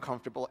through that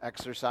uncomfortable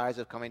exercise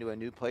of coming to a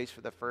new place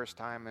for the first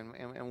time,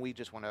 and we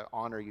just want to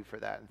honor you for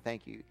that, and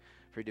thank you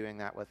for doing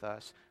that with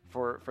us.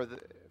 For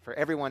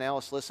everyone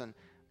else, listen,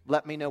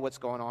 let me know what's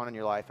going on in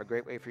your life. A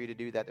great way for you to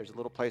do that, there's a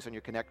little place on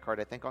your Connect card,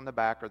 I think on the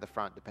back or the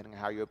front, depending on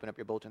how you open up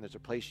your bulletin. There's a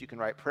place you can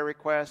write prayer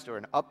request or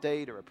an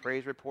update or a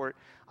praise report.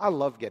 I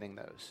love getting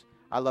those.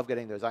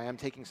 I am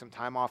taking some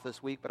time off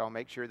this week, but I'll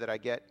make sure that I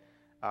get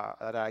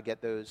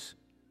those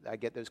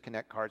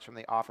Connect cards from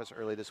the office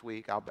early this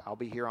week. I'll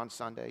be here on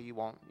Sunday. You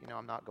won't,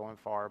 I'm not going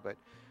far, but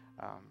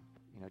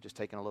just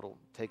taking a little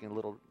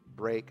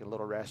break, a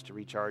little rest to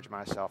recharge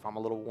myself. I'm a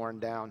little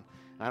worn down.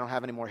 I don't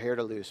have any more hair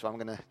to lose, so I'm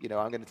gonna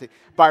take.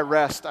 By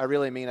rest, I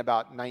really mean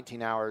about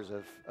 19 hours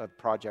of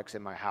projects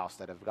in my house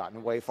that have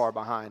gotten way far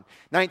behind.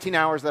 19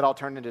 hours that I'll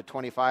turn into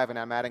 25, and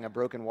I'm adding a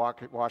broken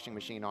washing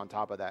machine on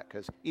top of that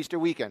because Easter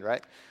weekend,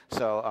 right?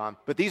 So,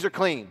 but these are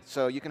clean,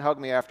 so you can hug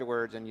me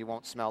afterwards, and you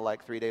won't smell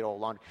like 3-day-old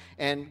laundry.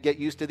 And get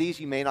used to these.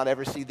 You may not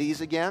ever see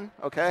these again.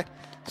 Okay,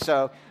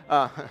 so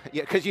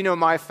because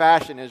my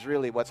fashion is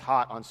really what's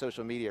hot on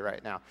social media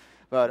right now,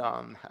 but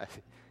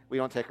we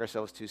don't take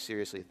ourselves too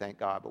seriously, thank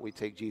God, but we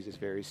take Jesus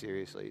very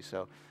seriously.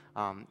 So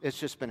it's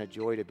just been a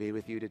joy to be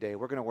with you today.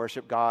 We're going to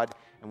worship God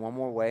in one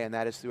more way, and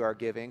that is through our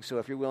giving. So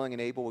if you're willing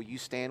and able, will you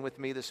stand with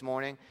me this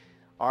morning?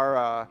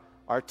 Our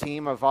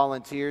team of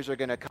volunteers are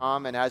going to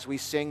come, and as we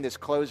sing this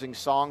closing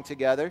song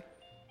together,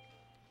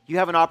 you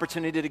have an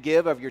opportunity to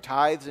give of your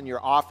tithes and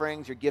your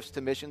offerings, your gifts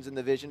to missions and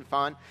the Vision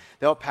Fund.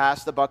 They'll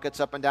pass the buckets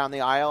up and down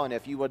the aisle, and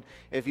if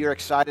you're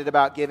excited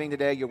about giving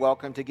today, you're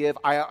welcome to give.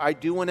 I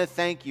do want to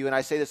thank you, and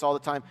I say this all the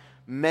time.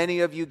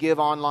 Many of you give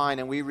online,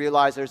 and we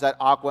realize there's that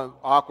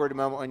awkward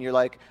moment when you're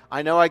like,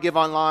 I know I give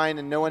online,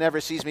 and no one ever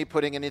sees me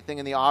putting anything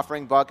in the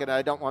offering bucket, and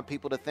I don't want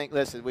people to think,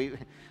 listen,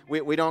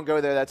 we don't go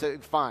there. That's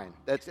fine.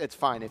 It's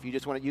fine. If you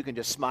just want it, you can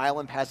just smile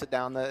and pass it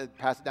down the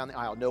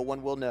aisle. No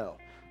one will know.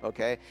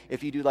 Okay?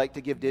 If you do like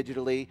to give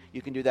digitally,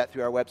 you can do that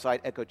through our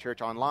website,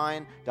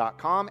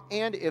 echochurchonline.com.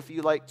 And if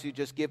you like to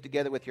just give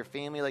together with your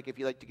family, like if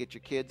you like to get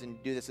your kids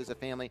and do this as a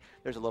family,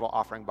 there's a little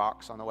offering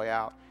box on the way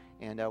out.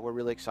 And we're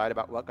really excited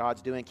about what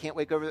God's doing. Can't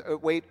wait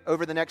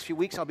over the next few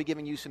weeks. I'll be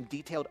giving you some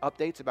detailed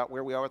updates about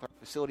where we are with our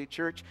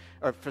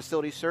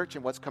facility search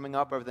and what's coming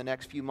up over the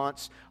next few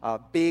months.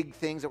 Big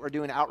things that we're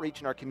doing,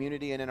 outreach in our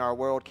community and in our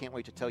world. Can't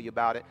wait to tell you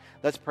about it.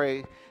 Let's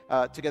pray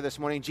together this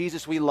morning.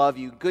 Jesus, we love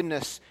you.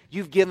 Goodness,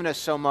 you've given us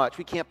so much.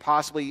 We can't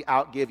possibly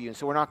outgive you, and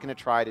so we're not going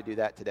to try to do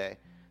that today.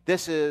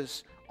 This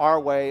is our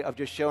way of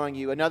just showing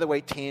you another way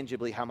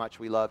tangibly how much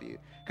we love you.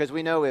 Because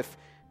we know if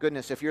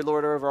you're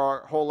Lord over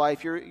our whole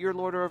life, you're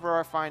Lord over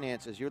our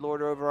finances, you're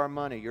Lord over our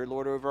money, you're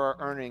Lord over our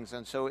earnings,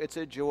 and so it's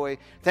a joy.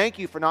 Thank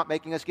you for not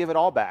making us give it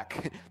all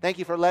back. Thank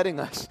you for letting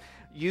us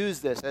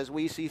use this as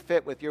we see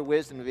fit with your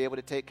wisdom to be able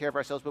to take care of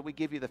ourselves, but we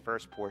give you the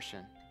first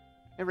portion.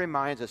 It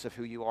reminds us of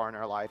who you are in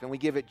our life, and we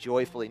give it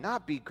joyfully,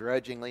 not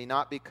begrudgingly,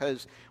 not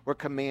because we're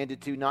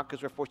commanded to, not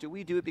because we're forced to.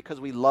 We do it because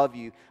we love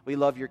you, we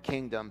love your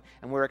kingdom,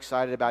 and we're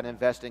excited about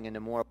investing into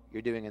more of what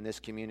you're doing in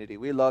this community.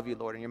 We love you,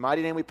 Lord. In your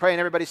mighty name we pray, and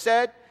everybody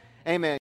said, amen.